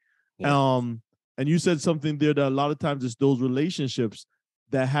salary. Yeah. And you said something there that a lot of times it's those relationships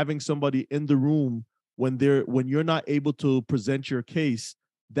that having somebody in the room when you're not able to present your case,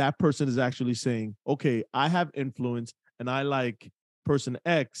 that person is actually saying, okay, I have influence and I like person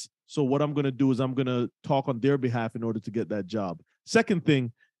X. So what I'm going to do is I'm going to talk on their behalf in order to get that job. Second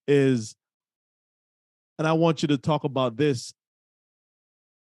thing is, and I want you to talk about this.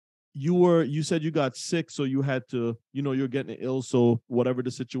 You said you got sick, so you had to, you're getting ill. So whatever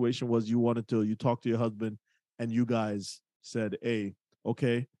the situation was, you talked to your husband and you guys said, hey,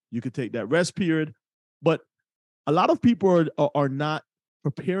 okay, you could take that rest period. But a lot of people are not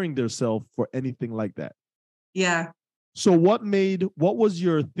preparing themselves for anything like that. Yeah. So what was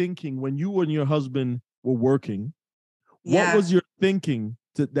your thinking when you and your husband were working? Yeah. What was your thinking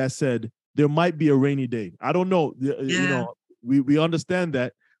that said there might be a rainy day? I don't know. Yeah. We understand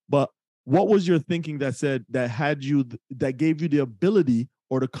that, but what was your thinking that said that gave you the ability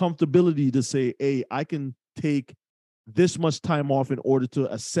or the comfortability to say, hey, I can take this much time off in order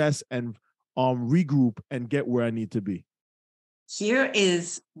to assess and regroup and get where I need to be? Here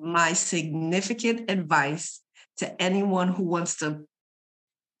is my significant advice to anyone who wants to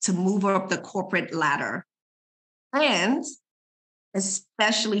move up the corporate ladder, and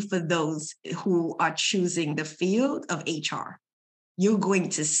especially for those who are choosing the field of HR. You're going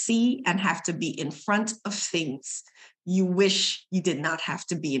to see and have to be in front of things you wish you did not have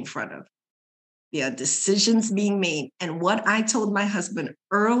to be in front of. There are decisions being made. And what I told my husband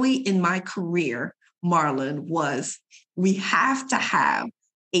early in my career, Marlon, was we have to have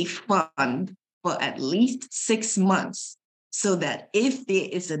a fund for at least 6 months so that if there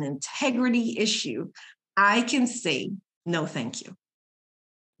is an integrity issue, I can say, no, thank you.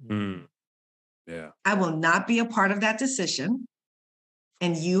 Yeah. I will not be a part of that decision.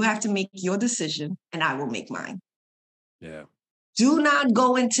 And you have to make your decision and I will make mine. Yeah. Do not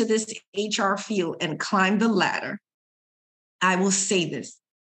go into this HR field and climb the ladder. I will say this,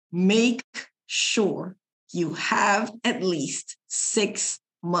 make sure you have at least 6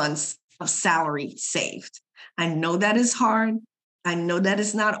 months of salary saved. I know that is hard. I know that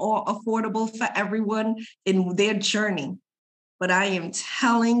is not all affordable for everyone in their journey, but I am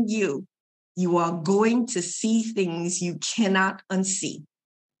telling you, you are going to see things you cannot unsee.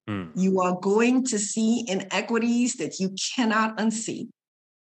 You are going to see inequities that you cannot unsee.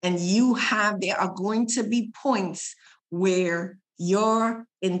 And there are going to be points where your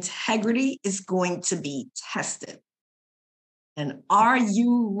integrity is going to be tested. And are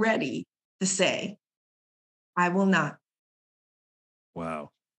you ready to say, I will not? Wow.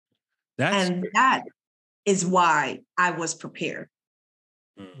 That is why I was prepared.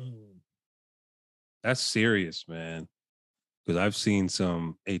 That's serious, man. Because I've seen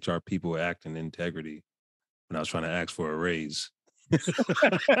some HR people act in integrity when I was trying to ask for a raise.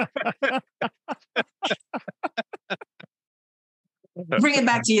 Bring it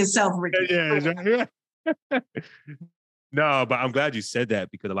back to yourself, Ricky. Yeah. No, but I'm glad you said that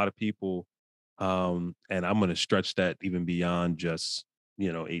because a lot of people, and I'm going to stretch that even beyond just,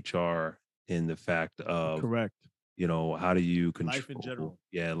 HR in the fact of, correct. How do you control life in general?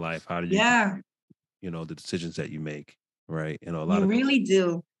 Yeah, life. How do you, the decisions that you make, right? A lot you of really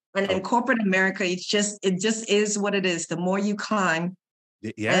do. And in corporate America, it just is what it is. The more you climb,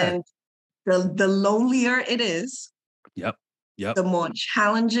 and the lonelier it is. Yep. The more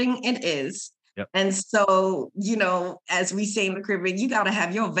challenging it is. Yep. And so, as we say in the Caribbean, you got to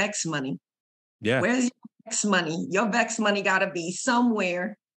have your VEX money. Yeah. Where's your VEX money? Your VEX money got to be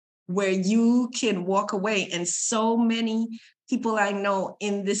somewhere where you can walk away. And so many people I know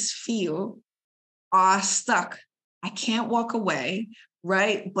in this field are stuck. I can't walk away,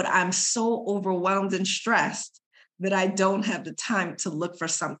 right? But I'm so overwhelmed and stressed that I don't have the time to look for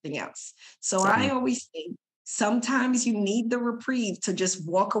something else. So I always say, sometimes you need the reprieve to just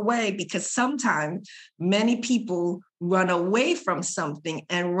walk away, because sometimes many people run away from something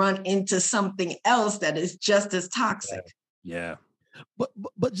and run into something else that is just as toxic. Yeah.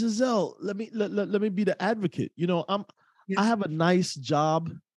 But Giselle, let me be the advocate. I have a nice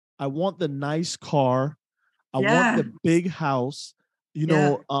job. I want the nice car. I want the big house.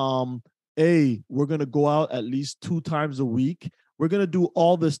 Hey, we're gonna go out at least 2 times a week. We're gonna do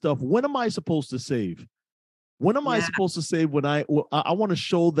all this stuff. When am I supposed to save? When am I supposed to save? When I want to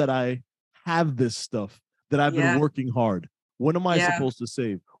show that I have this stuff, that I've been working hard. When am I supposed to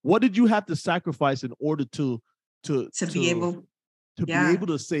save? What did you have to sacrifice in order to be able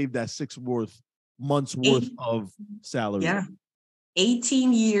to save that 6 months worth of salary. Yeah.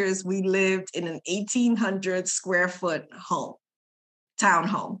 18 years we lived in an 1,800 square foot home,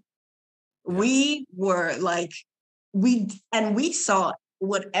 townhome. Yeah. We were like, we saw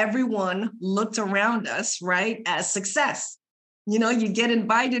what everyone looked around us, right, as success. You know, you get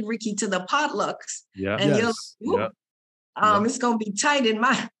invited, Ricky, to the potlucks. Yeah. And you're like, it's going to be tight in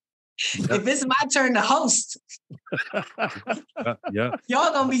my, if it's my turn to host.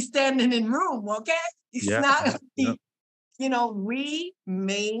 Y'all going to be standing in room, okay? It's not going to be, you know, we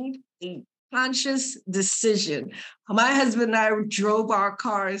made a conscious decision. My husband and I drove our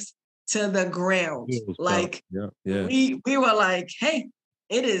cars to the ground. Like, we were like, hey,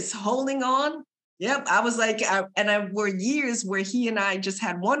 it is holding on. Yep. I was like, were years where he and I just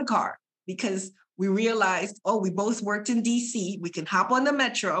had one car because we realized, we both worked in DC. We can hop on the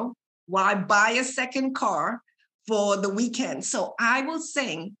metro. Why buy a second car for the weekend? So I will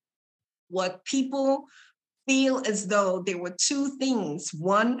say what people feel as though there were two things.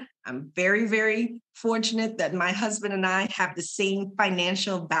 One, I'm very, very fortunate that my husband and I have the same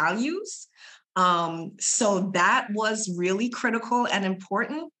financial values. So that was really critical and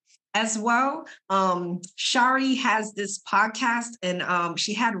important as well. Shari has this podcast, and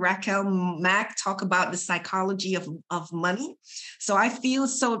she had Raquel Mack talk about the psychology of money. So I feel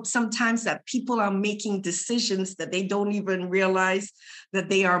sometimes that people are making decisions that they don't even realize that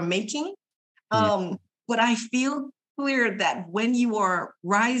they are making. But I feel clear that when you are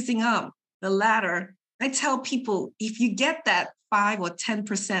rising up the ladder, I tell people, if you get that 5 or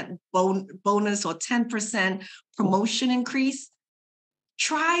 10% bonus or 10% promotion increase,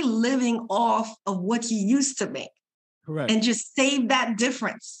 try living off of what you used to make. Correct. And just save that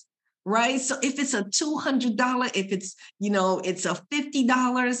difference, right? So if it's a $200, if it's, it's a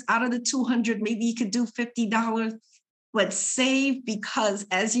 $50 out of the 200, maybe you could do $50. But save, because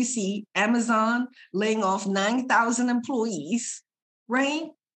as you see, Amazon laying off 9,000 employees, right?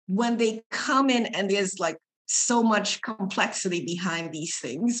 When they come in, and there's like so much complexity behind these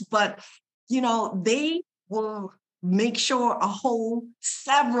things, but they will make sure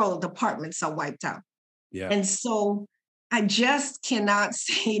several departments are wiped out. Yeah. And so I just cannot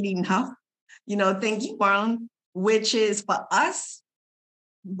say it enough. Thank you, Marlon, which is for us,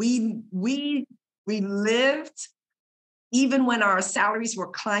 we lived. Even when our salaries were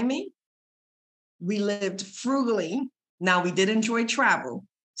climbing, we lived frugally. Now, we did enjoy travel.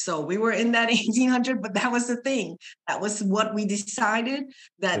 So we were in that 1,800, but that was the thing. That was what we decided,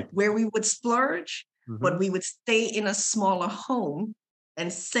 that where we would splurge, but we would stay in a smaller home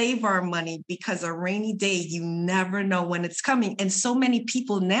and save our money, because a rainy day, you never know when it's coming. And so many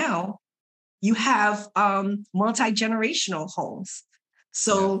people now, you have multi-generational homes.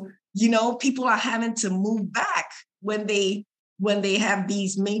 So, people are having to move back when they have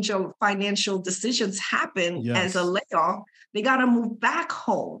these major financial decisions happen as a layoff. They got to move back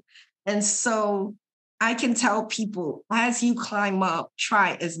home. And so I can tell people, as you climb up,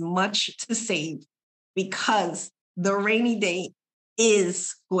 try as much to save, because the rainy day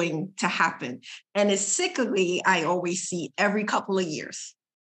is going to happen. And it's cyclically, I always see every couple of years.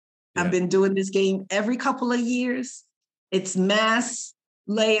 Yeah. I've been doing this game every couple of years. It's mass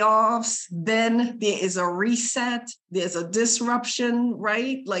layoffs, then there is a reset, there's a disruption,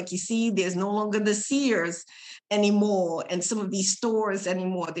 right? Like you see, there's no longer the Sears anymore, and some of these stores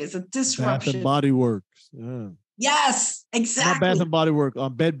anymore. There's a disruption. Bath and Body Works. Yeah. Yes, exactly. Not Bath and Body Works,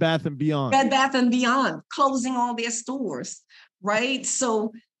 Bed Bath and Beyond. Bed Bath and Beyond, closing all their stores, right?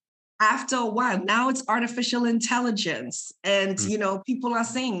 So after a while, now it's artificial intelligence. And, people are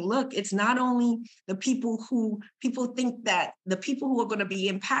saying, look, it's not only the people think that the people who are going to be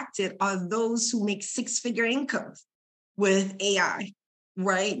impacted are those who make 6-figure incomes with AI,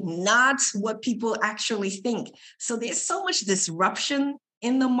 right? Not what people actually think. So there's so much disruption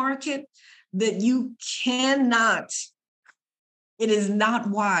in the market that it is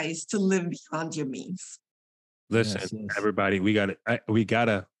not wise to live beyond your means. Listen, everybody, we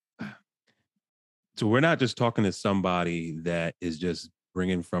gotta. So we're not just talking to somebody that is just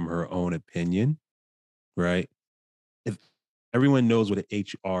bringing from her own opinion, right? If everyone knows what an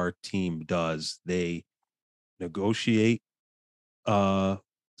HR team does, they negotiate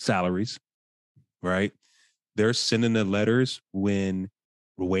salaries, right? They're sending the letters when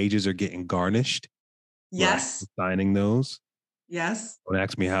wages are getting garnished. Yes. Right? Signing those. Yes. Don't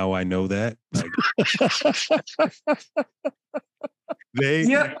ask me how I know that.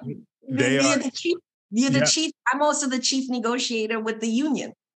 You're the chief. I'm also the chief negotiator with the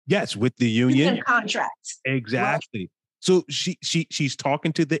union. Yes, with the union contract. Exactly. Right? So she's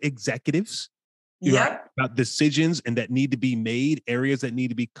talking to the executives, Yep. About decisions and that need to be made, areas that need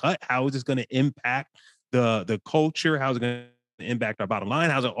to be cut. How is this going to impact the culture? How is it going to impact our bottom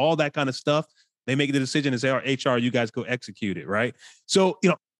line? How's it, all that kind of stuff? They make the decision and say, "Our HR, you guys go execute it," right? So,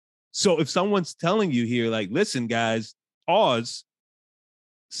 so if someone's telling you here, like, listen, guys, pause,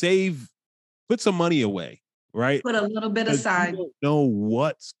 save, put some money away, right? Put a little bit Because aside. you don't know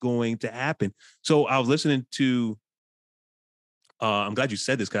what's going to happen. So I was listening to, I'm glad you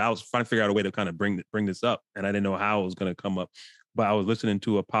said this because I was trying to figure out a way to kind of bring this up, and I didn't know how it was going to come up. But I was listening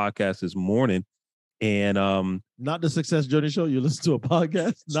to a podcast this morning, and Not the Success Journey Show. You listen to a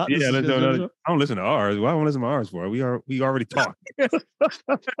podcast. Not the Success Journey Show. I don't listen to ours. Why don't I listen to ours for? We already talked. But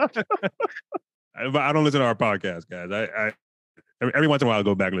I don't listen to our podcast, guys. I every once in a while I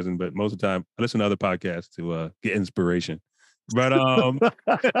go back and listen, but most of the time I listen to other podcasts to get inspiration. But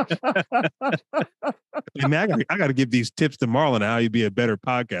man, I got to give these tips to Marlon on how you be a better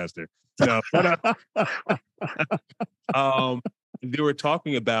podcaster. No, but they were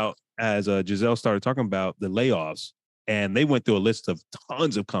talking about, as Giselle started talking about the layoffs, and they went through a list of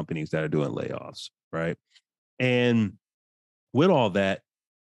tons of companies that are doing layoffs, right? And with all that,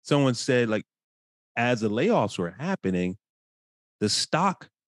 someone said, like, as the layoffs were happening, the stock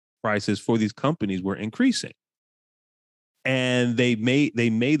prices for these companies were increasing. And they made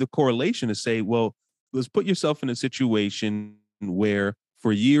the correlation to say, well, let's put yourself in a situation where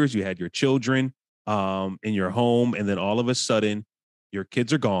for years you had your children in your home, and then all of a sudden your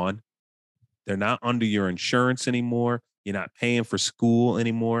kids are gone. They're not under your insurance anymore. You're not paying for school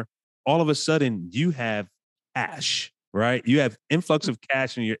anymore. All of a sudden you have cash, right? You have influx of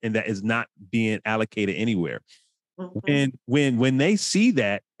cash and that is not being allocated anywhere. And when they see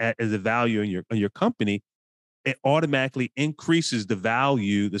that as a value in your company, it automatically increases the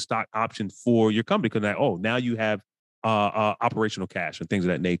value, the stock option for your company, because now you have operational cash and things of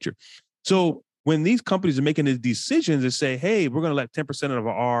that nature. So when these companies are making these decisions and say, "Hey, we're going to let 10%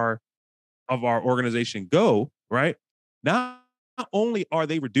 of our organization go," right? Not only are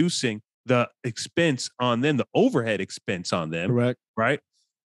they reducing the expense on them, the overhead expense on them, Correct. right?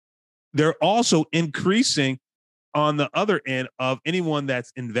 They're also increasing on the other end of anyone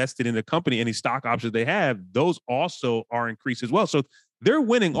that's invested in the company, any stock options they have, those also are increased as well. So they're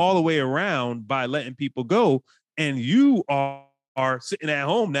winning all the way around by letting people go. And you are sitting at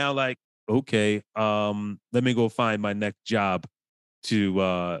home now like, okay, let me go find my next job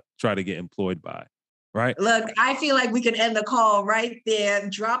to try to get employed by. Right. Look, I feel like we could end the call right there.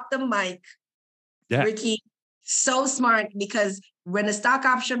 Drop the mic. Yeah. Ricky, so smart, because when the stock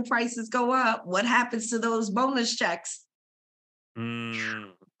option prices go up, what happens to those bonus checks?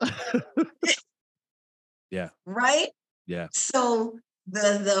 Yeah. Right? Yeah. So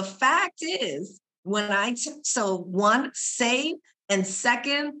the fact is, when one, save, and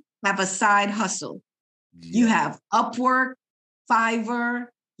second, have a side hustle. Yeah. You have Upwork, Fiverr,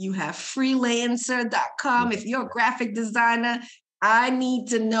 you have freelancer.com. Yeah. If you're a graphic designer, I need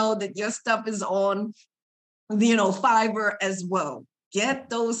to know that your stuff is on, Fiverr as well. Get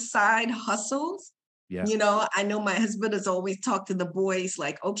those side hustles. Yeah. I know my husband has always talked to the boys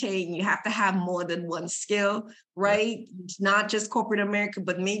like, okay, you have to have more than one skill, right? Yeah. It's not just corporate America,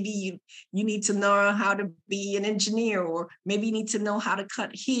 but maybe you need to know how to be an engineer, or maybe you need to know how to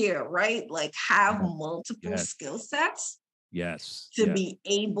cut hair, right? Like have multiple skill sets. Yes. To be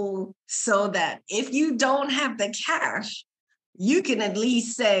able, so that if you don't have the cash, you can at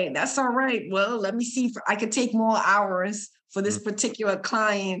least say, that's all right. Well, let me see if I could take more hours for this particular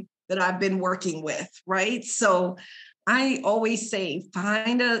client that I've been working with, right? So I always say,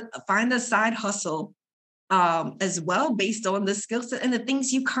 find a side hustle as well, based on the skill set and the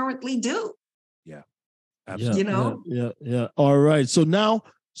things you currently do. Yeah, absolutely. Yeah. All right. So now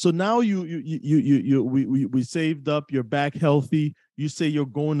we saved up. You're back healthy. You say you're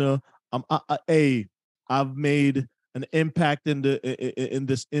going to. I've made an impact in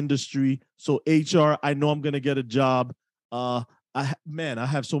this industry. So HR, I know I'm going to get a job. I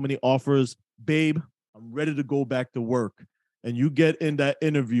have so many offers, babe. I'm ready to go back to work. And you get in that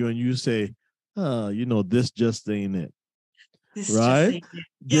interview and you say, this just ain't it. This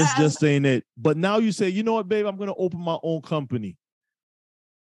just ain't it. But now you say, you know what, babe, I'm going to open my own company.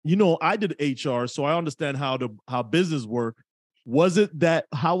 I did HR, so I understand how business work.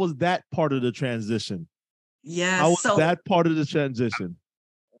 How was that part of the transition? Yeah. How was that part of the transition?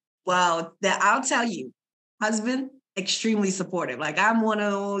 Well, I'll tell you, husband, extremely supportive. Like, I'm one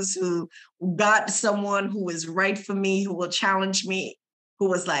of those who got someone who is right for me, who will challenge me, who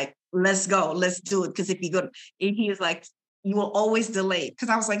was like, let's go, let's do it. Because if he was like, you will always delay. Because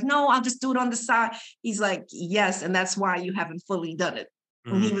I was like, no, I'll just do it on the side. He's like, yes, and that's why you haven't fully done it.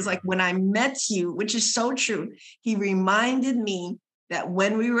 And he was like, when I met you, which is so true, he reminded me that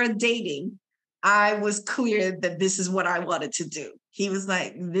when we were dating, I was clear that this is what I wanted to do. He was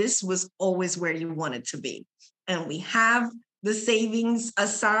like, this was always where you wanted to be. And we have the savings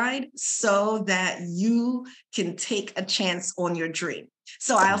aside so that you can take a chance on your dream.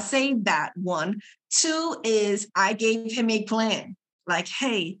 So I'll say that one. Two is I gave him a plan. Like,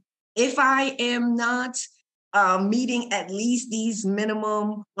 hey, if I am not meeting at least these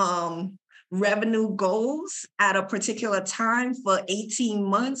minimum revenue goals at a particular time for 18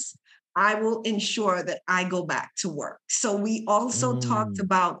 months, I will ensure that I go back to work. So we also talked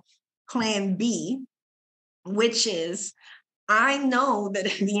about plan B, which is I know that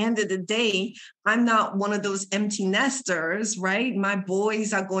at the end of the day, I'm not one of those empty nesters, right? My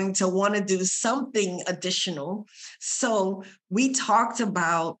boys are going to want to do something additional. So we talked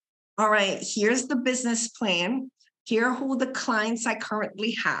about, all right, here's the business plan. Here are who the clients I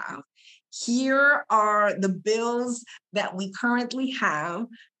currently have. Here are the bills that we currently have.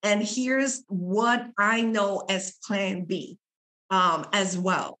 And here's what I know as plan B. As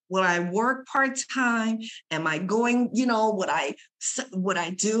well. Will I work part-time? Am I going, would I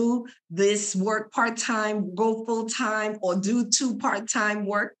do this work part-time, go full-time, or do 2 part-time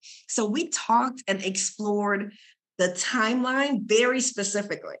work? So we talked and explored the timeline very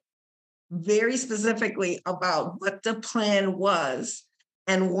specifically about what the plan was.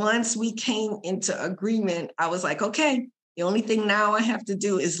 And once we came into agreement, I was like, okay, the only thing now I have to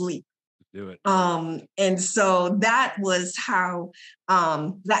do is leap. Do it. And so that was how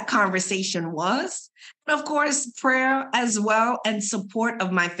that conversation was. And of course, prayer as well and support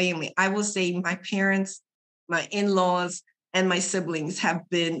of my family. I will say my parents, my in-laws, and my siblings have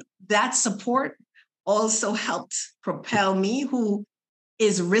been, that support also helped propel me, who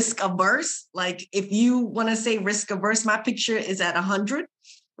is risk averse. Like if you want to say risk averse, my picture is at 100.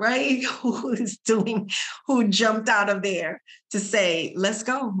 Right? Who jumped out of there to say, let's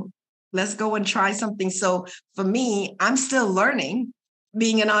go and try something. So for me, I'm still learning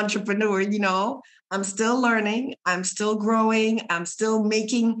being an entrepreneur, I'm still learning, I'm still growing, I'm still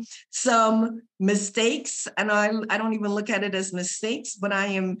making some mistakes. And I don't even look at it as mistakes, but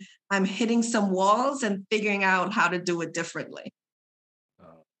I'm hitting some walls and figuring out how to do it differently.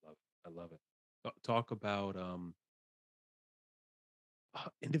 I love it. Talk about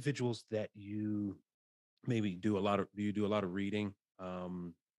individuals that you maybe do you do a lot of reading,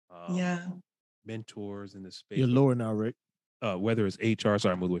 um, Yeah. mentors in the You're space, lower now, Rick. whether it's HR.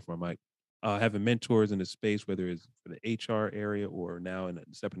 Sorry, I moved away from my mic. Having mentors in the space, whether it's for the HR area or now in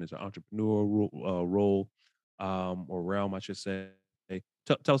stepping into entrepreneurial role, or realm, I should say.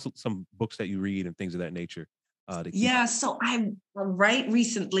 Tell us some books that you read and things of that nature. To keep. Yeah. So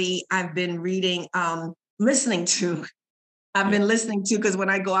recently I've been reading, listening to I've Yeah. been listening to, because when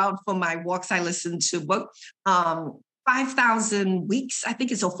I go out for my walks, I listen to book 5,000 Weeks. I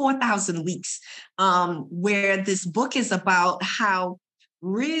think it's 4,000 Weeks, where this book is about how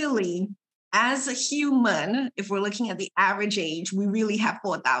really, as a human, if we're looking at the average age, we really have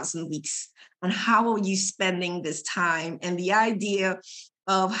 4,000 weeks. And how are you spending this time? And the idea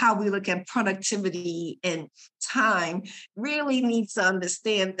of how we look at productivity and time really needs to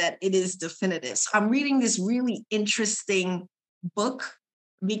understand that it is definitive. So I'm reading this really interesting book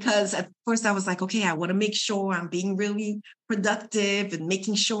because at first I was like, okay, I want to make sure I'm being really productive and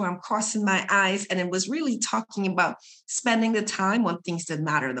making sure I'm crossing my I's. And it was really talking about spending the time on things that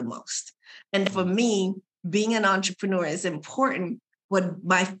matter the most. And for me, being an entrepreneur is important, but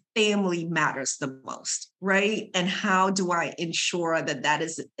my family matters the most, right? And how do I ensure that that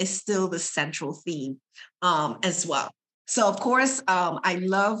is still the central theme as well? So, of course, I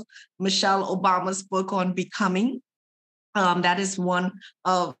love Michelle Obama's book on becoming. That is one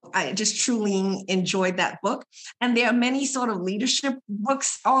of, I just truly enjoyed that book. And there are many sort of leadership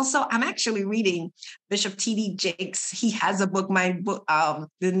books also. I'm actually reading Bishop T.D. Jakes. He has a book, my book,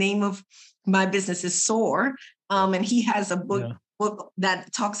 the name of my business is Soar. And he has a book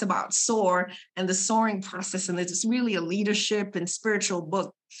that talks about soar and the soaring process. And it's really a leadership and spiritual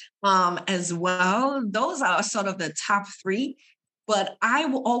book as well. Those are sort of the top 3, but I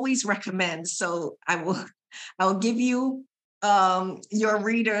will always recommend. So I'll give you your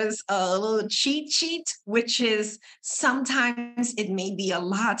readers a little cheat sheet, which is sometimes it may be a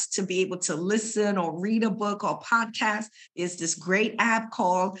lot to be able to listen or read a book or podcast. There's this great app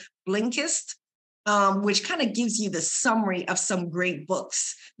called Blinkist, which kind of gives you the summary of some great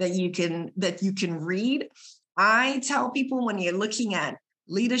books that you can read. I tell people when you're looking at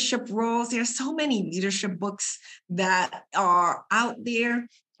leadership roles, there's so many leadership books that are out there.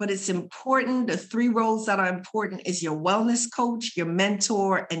 but it's important. The three roles that are important is your wellness coach, your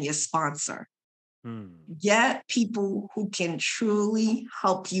mentor, and your sponsor. Get people who can truly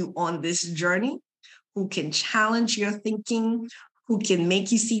help you on this journey, who can challenge your thinking, who can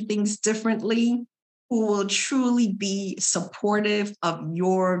make you see things differently, who will truly be supportive of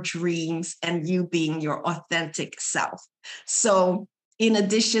your dreams and you being your authentic self. So, in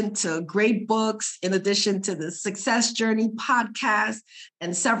addition to great books, in addition to the Success Journey podcast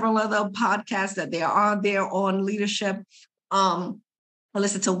and several other podcasts that there are there on leadership, I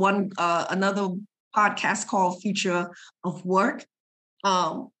listened to another podcast called Future of Work.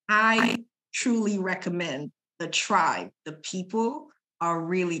 I truly recommend the tribe. The people are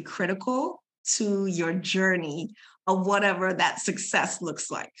really critical to your journey of whatever that success looks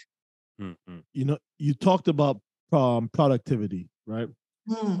like. Mm-hmm. You know, you talked about productivity, right?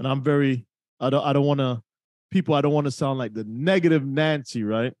 And I'm very, I don't want to sound like the negative Nancy,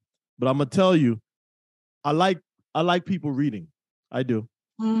 right? But I'm gonna tell you, I like people reading. I do.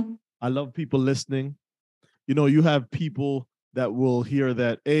 I love people listening. You know, you have people that will hear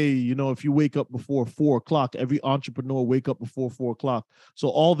that, hey, you know, if you wake up before 4 o'clock, every entrepreneur wake up before 4 o'clock. So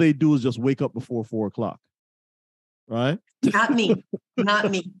all they do is just wake up before 4 o'clock. Right? Not me.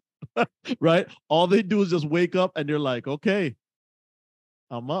 Not me. Right? All they do is just wake up and they're like, okay,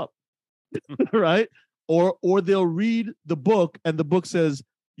 I'm up. Right? Or they'll read the book and the book says,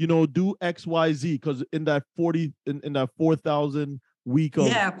 you know, do XYZ, because in that 4,000 week of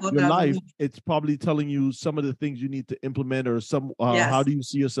your life, it's probably telling you some of the things you need to implement, or some how do you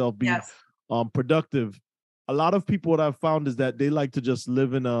see yourself being productive. A lot of people, what I've found is that they like to just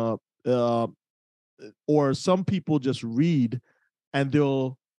live in or some people just read and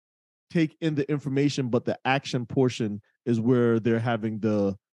they'll take in the information, but the action portion is where they're having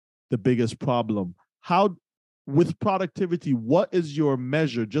the biggest problem. How, with productivity, what is your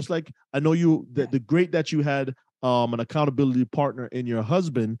measure? Just like I know the great that you had an accountability partner in your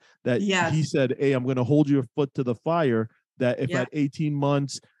husband, that he said, hey, I'm going to hold your foot to the fire, that if at 18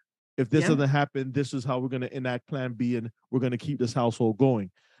 months, if this doesn't happen, this is how we're going to enact plan B and we're going to keep this household going.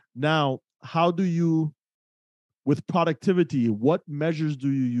 Now, how do you, with productivity, what measures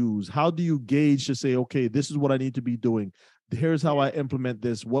do you use? How do you gauge to say, okay, this is what I need to be doing? Here's how I implement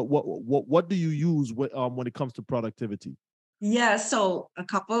this. What do you use when it comes to productivity? Yeah, so there are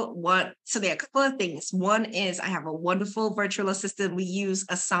a couple of things. One is I have a wonderful virtual assistant. We use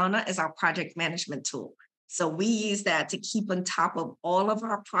Asana as our project management tool. So we use that to keep on top of all of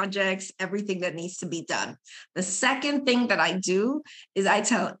our projects, everything that needs to be done. The second thing that I do is I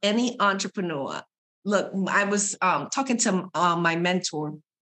tell any entrepreneur, look, I was talking to my mentor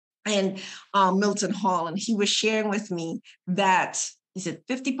and Milton Hall, and he was sharing with me that he said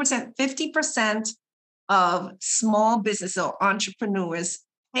 50% of small business or entrepreneurs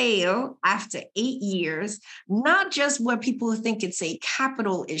fail after 8 years, not just where people think it's a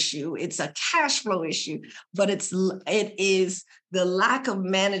capital issue, it's a cash flow issue, but it is the lack of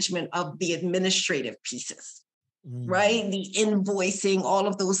management of the administrative pieces. Right? The invoicing, all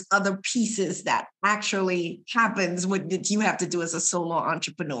of those other pieces that actually happens that you have to do as a solo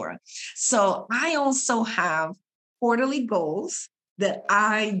entrepreneur. So I also have quarterly goals that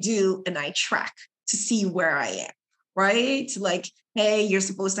I do and I track to see where I am, right? Like, hey, you're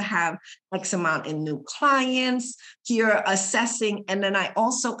supposed to have X amount in new clients. You're assessing. And then I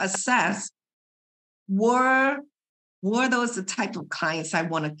also assess, were those the type of clients I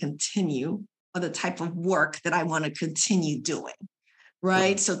want to continue, or the type of work that I want to continue doing,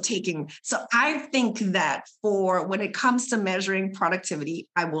 right? So I think that for when it comes to measuring productivity,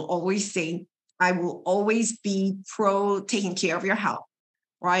 I will always say, I will always be pro taking care of your health,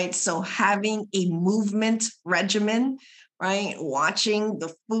 right? So having a movement regimen, right? Watching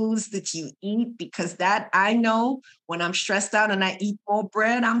the foods that you eat, because that I know when I'm stressed out and I eat more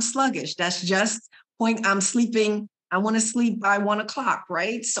bread, I'm sluggish. That's just I'm sleeping. I want to sleep by 1 o'clock,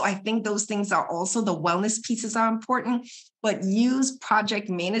 right? So I think those things are also, the wellness pieces are important, but use project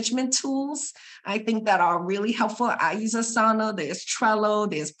management tools. I think that are really helpful. I use Asana, there's Trello,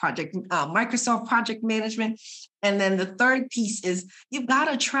 there's Microsoft Project Management. And then the third piece is you've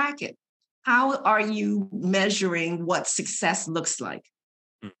got to track it. How are you measuring what success looks like?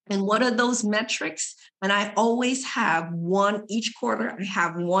 And what are those metrics? And I always have each quarter, I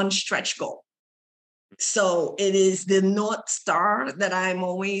have one stretch goal. So it is the North Star that I'm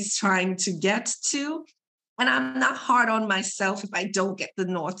always trying to get to. And I'm not hard on myself if I don't get the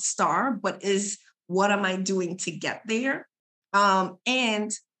North Star, but what am I doing to get there?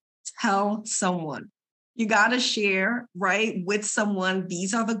 And tell someone, you got to share, right, with someone.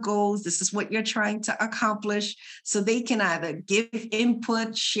 These are the goals. This is what you're trying to accomplish. So they can either give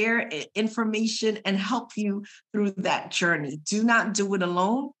input, share information, and help you through that journey. Do not do it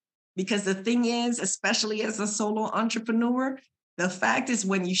alone. Because the thing is, especially as a solo entrepreneur, the fact is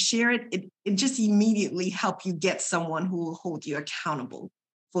when you share it, it just immediately help you get someone who will hold you accountable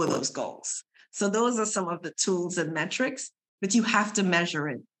for those goals. So those are some of the tools and metrics, but you have to measure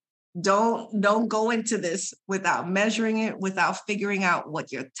it. Don't go into this without measuring it, without figuring out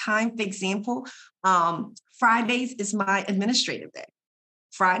what your time. For example, Fridays is my administrative day.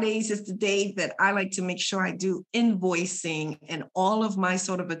 Fridays is the day that I like to make sure I do invoicing and all of my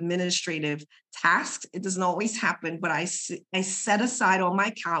sort of administrative tasks. It doesn't always happen, but I set aside on my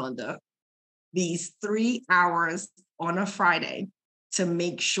calendar these 3 hours on a Friday to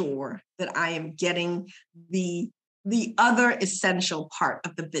make sure that I am getting the other essential part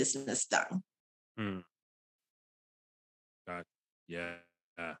of the business done. Mm, God, yeah.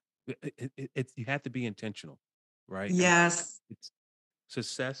 It's you have to be intentional, right? And Yes, it's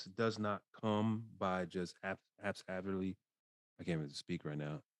success does not come by just haphazardly. I can't even speak right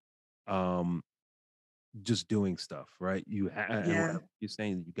now. Um, just doing stuff, right? And what yeah, you're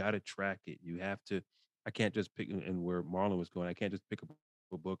saying, you got to track it. You have to. I can't just pick and where Marlon was going. I can't just pick up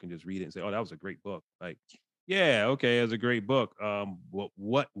a book and just read it and say, "Oh, that was a great book." Like, yeah, okay, it was a great book.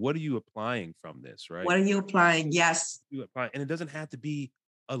 What are you applying from this, right? what are you applying? Yes, You apply, and it doesn't have to be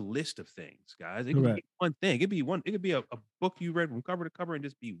a list of things, guys. It can Correct. be one thing. It could be one. It could be a book you read from cover to cover and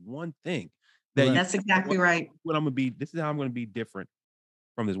just be one thing that you. Correct. that's exactly right. What I'm gonna be. This is how I'm gonna be different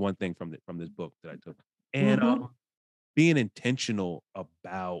from this one thing from this book that I took. And Hmm. being intentional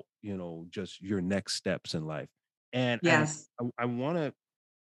about just your next steps in life. And Yes, I want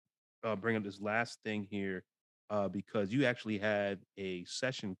to bring up this last thing here because you actually had a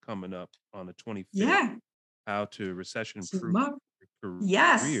session coming up on the 25th, yeah, how to recession proof tomorrow. your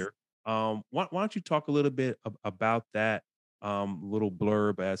Yes, career. Why don't you talk a little bit about that little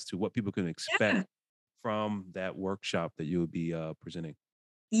blurb as to what people can expect yeah. from that workshop that you will be presenting?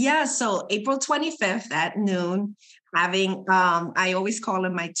 Yeah, so April 25th at noon, having I always call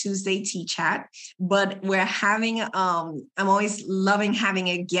it my Tuesday tea chat, but we're having I'm always loving having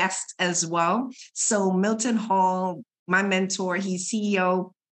a guest as well. So Milton Hall, my mentor, he's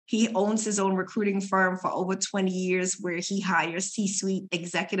CEO. He owns his own recruiting firm for over 20 years where he hires C-suite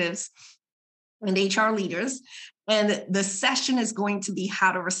executives and HR leaders. And the session is going to be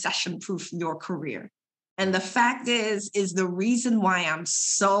how to recession proof your career. And the Mm, fact is the reason why I'm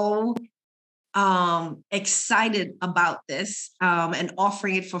so excited about this and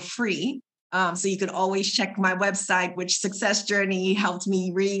offering it for free. So you can always check my website, which Success Journey helped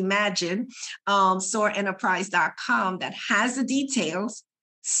me reimagine, soarenterprise.com, that has the details.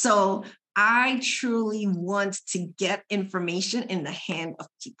 So I truly want to get information in the hand of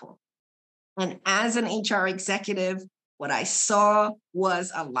people. And as an HR executive, what I saw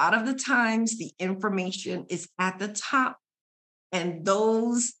was a lot of the times the information is at the top and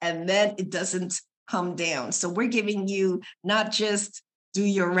then it doesn't come down. So we're giving you not just do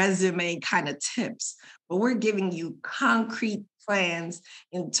your resume kind of tips, but we're giving you concrete plans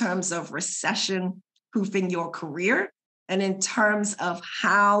in terms of recession proofing your career and in terms of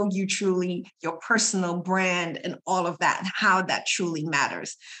how you truly, your personal brand and all of that, how that truly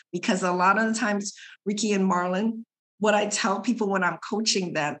matters. Because a lot of the times, Ricky and Marlon, what I tell people when I'm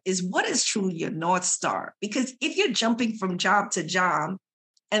coaching them is what is truly your North Star? Because if you're jumping from job to job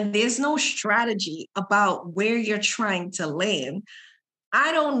and there's no strategy about where you're trying to land,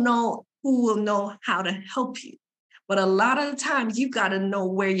 I don't know who will know how to help you. But a lot of the times you've got to know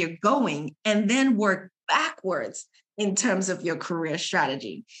where you're going and then work backwards in terms of your career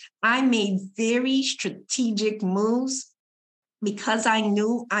strategy. I made very strategic moves because I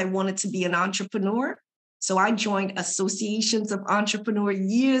knew I wanted to be an entrepreneur. So I joined associations of entrepreneur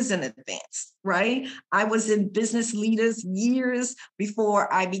years in advance, right? I was in business leaders years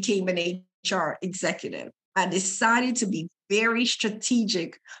before I became an HR executive. I decided to be very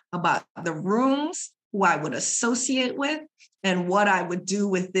strategic about the rooms, who I would associate with, and what I would do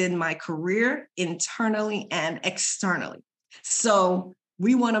within my career internally and externally. So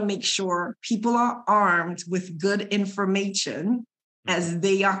we want to make sure people are armed with good information mhm. as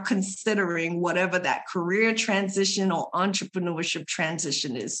they are considering whatever that career transition or entrepreneurship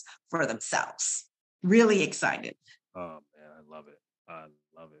transition is for themselves. Really excited. Oh man, I love it. I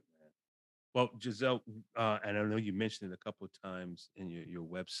love it, man. Well, Giselle, and I know you mentioned it a couple of times in your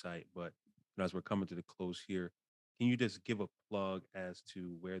website, but as we're coming to the close here, can you just give a plug as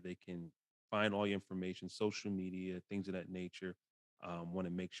to where they can find all your information, social media, things of that nature? Want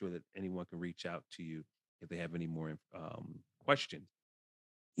to make sure that anyone can reach out to you if they have any more questions.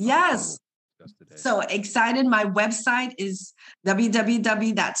 Yes. Today. So excited. My website is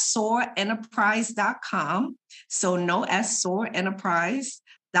www.soarenterprise.com. So no S,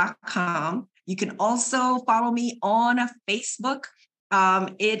 soarenterprise.com. You can also follow me on Facebook.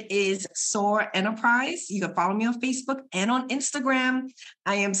 It is Soar Enterprise. You can follow me on Facebook and on Instagram.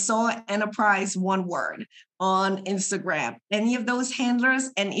 I am Soar Enterprise, one word, on Instagram. Any of those handlers.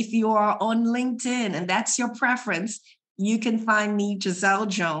 And if you are on LinkedIn and that's your preference, you can find me, Giselle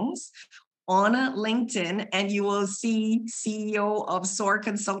Jones, on LinkedIn, and you will see CEO of SOAR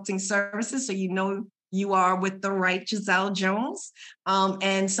Consulting Services. So you know you are with the right Giselle Jones,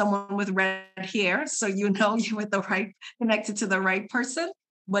 and someone with red hair. So you know you're with the right, connected to the right person.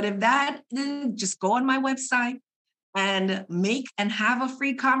 But if that, just go on my website and make and have a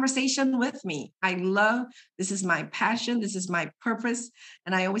free conversation with me. This is my passion. This is my purpose.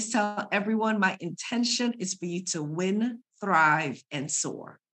 And I always tell everyone my intention is for you to win, thrive, and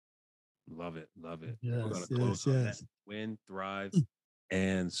soar. Love it. Love it. Yes, We're going to close on that. Win, thrive,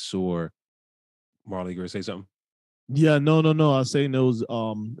 and soar. Marley, you going to say something? Yeah, no. I was saying it was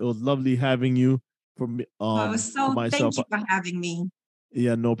lovely having you for me. For myself. Thank you for having me.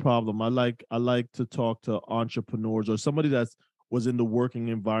 Yeah, no problem. I like to talk to entrepreneurs or somebody that was in the working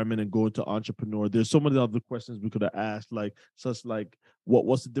environment and going to entrepreneur. There's so many other questions we could have asked, like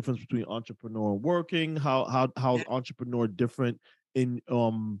what's the difference between entrepreneur and working? How is entrepreneur different in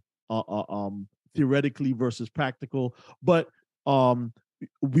theoretically versus practical? But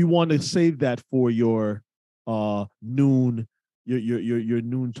we want to save that for your noon your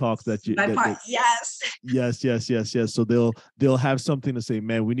noon talks that you yes. So they'll have something to say.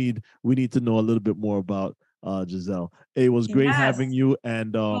 Man, we need to know a little bit more about Giselle. It was great having you,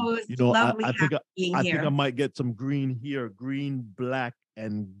 and I think I might get some green here, green, black,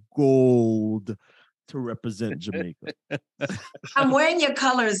 and gold to represent Jamaica. I'm wearing your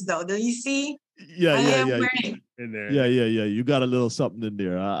colors though. Do you see? Yeah. In there. Yeah. You got a little something in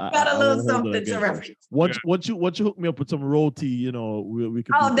there. Got a little something to reference. Once you hook me up with some roti, we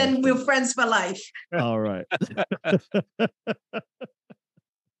can. Oh, then we're friends for life. All right.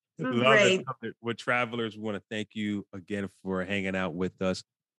 Great. Well, travelers, we want to thank you again for hanging out with us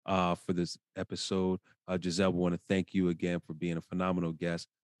for this episode. Giselle, we want to thank you again for being a phenomenal guest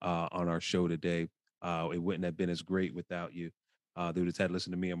on our show today. It wouldn't have been as great without you. They would have had to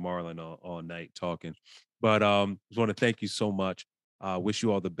listen to me and Marlon all night talking. But just want to thank you so much. Wish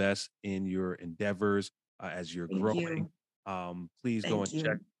you all the best in your endeavors as you're growing. Please go and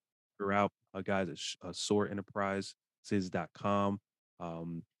check her out, guys, at SoarEnterprises.com.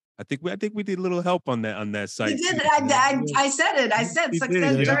 I think we did a little help on that site. We did. I said it. I said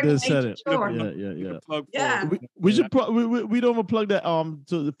success journey. Yeah. We should we don't plug that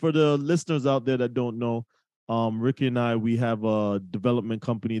for the listeners out there that don't know. Ricky and I, we have a development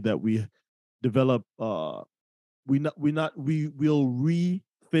company that we develop. We'll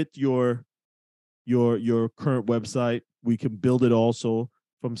refit your current website. We can build it also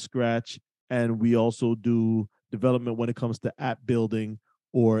from scratch, and we also do development when it comes to app building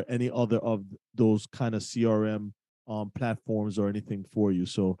or any other of those kind of CRM platforms or anything for you.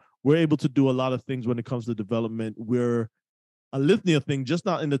 So we're able to do a lot of things when it comes to development. We're a litany of things, just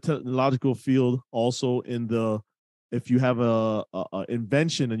not in the technological field, also in the, if you have a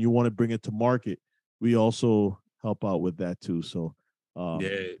invention and you want to bring it to market, we also help out with that too. So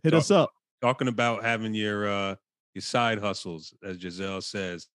hit us up. Talking about having your side hustles, as Giselle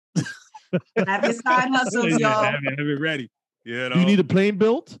says. Have your side hustles, y'all. Have it ready. Do you need a plane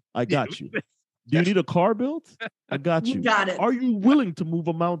built? I got you. Do you need a car built? I got you. You got it. Are you willing to move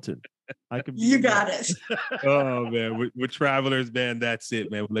a mountain? I can. You got it. Oh man, we're travelers, man. That's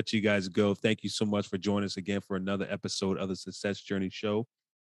it, man. We'll let you guys go. Thank you so much for joining us again for another episode of the Success Journey Show.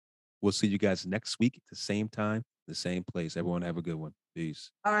 We'll see you guys next week at the same time, the same place. Everyone have a good one.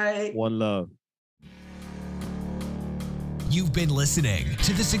 Peace. All right. One love. You've been listening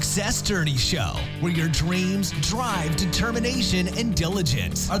to the Success Journey Show, where your dreams, drive, determination, and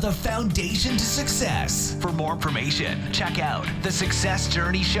diligence are the foundation to success. For more information, check out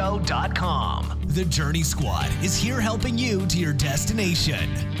thesuccessjourneyshow.com. The Journey Squad is here helping you to your destination.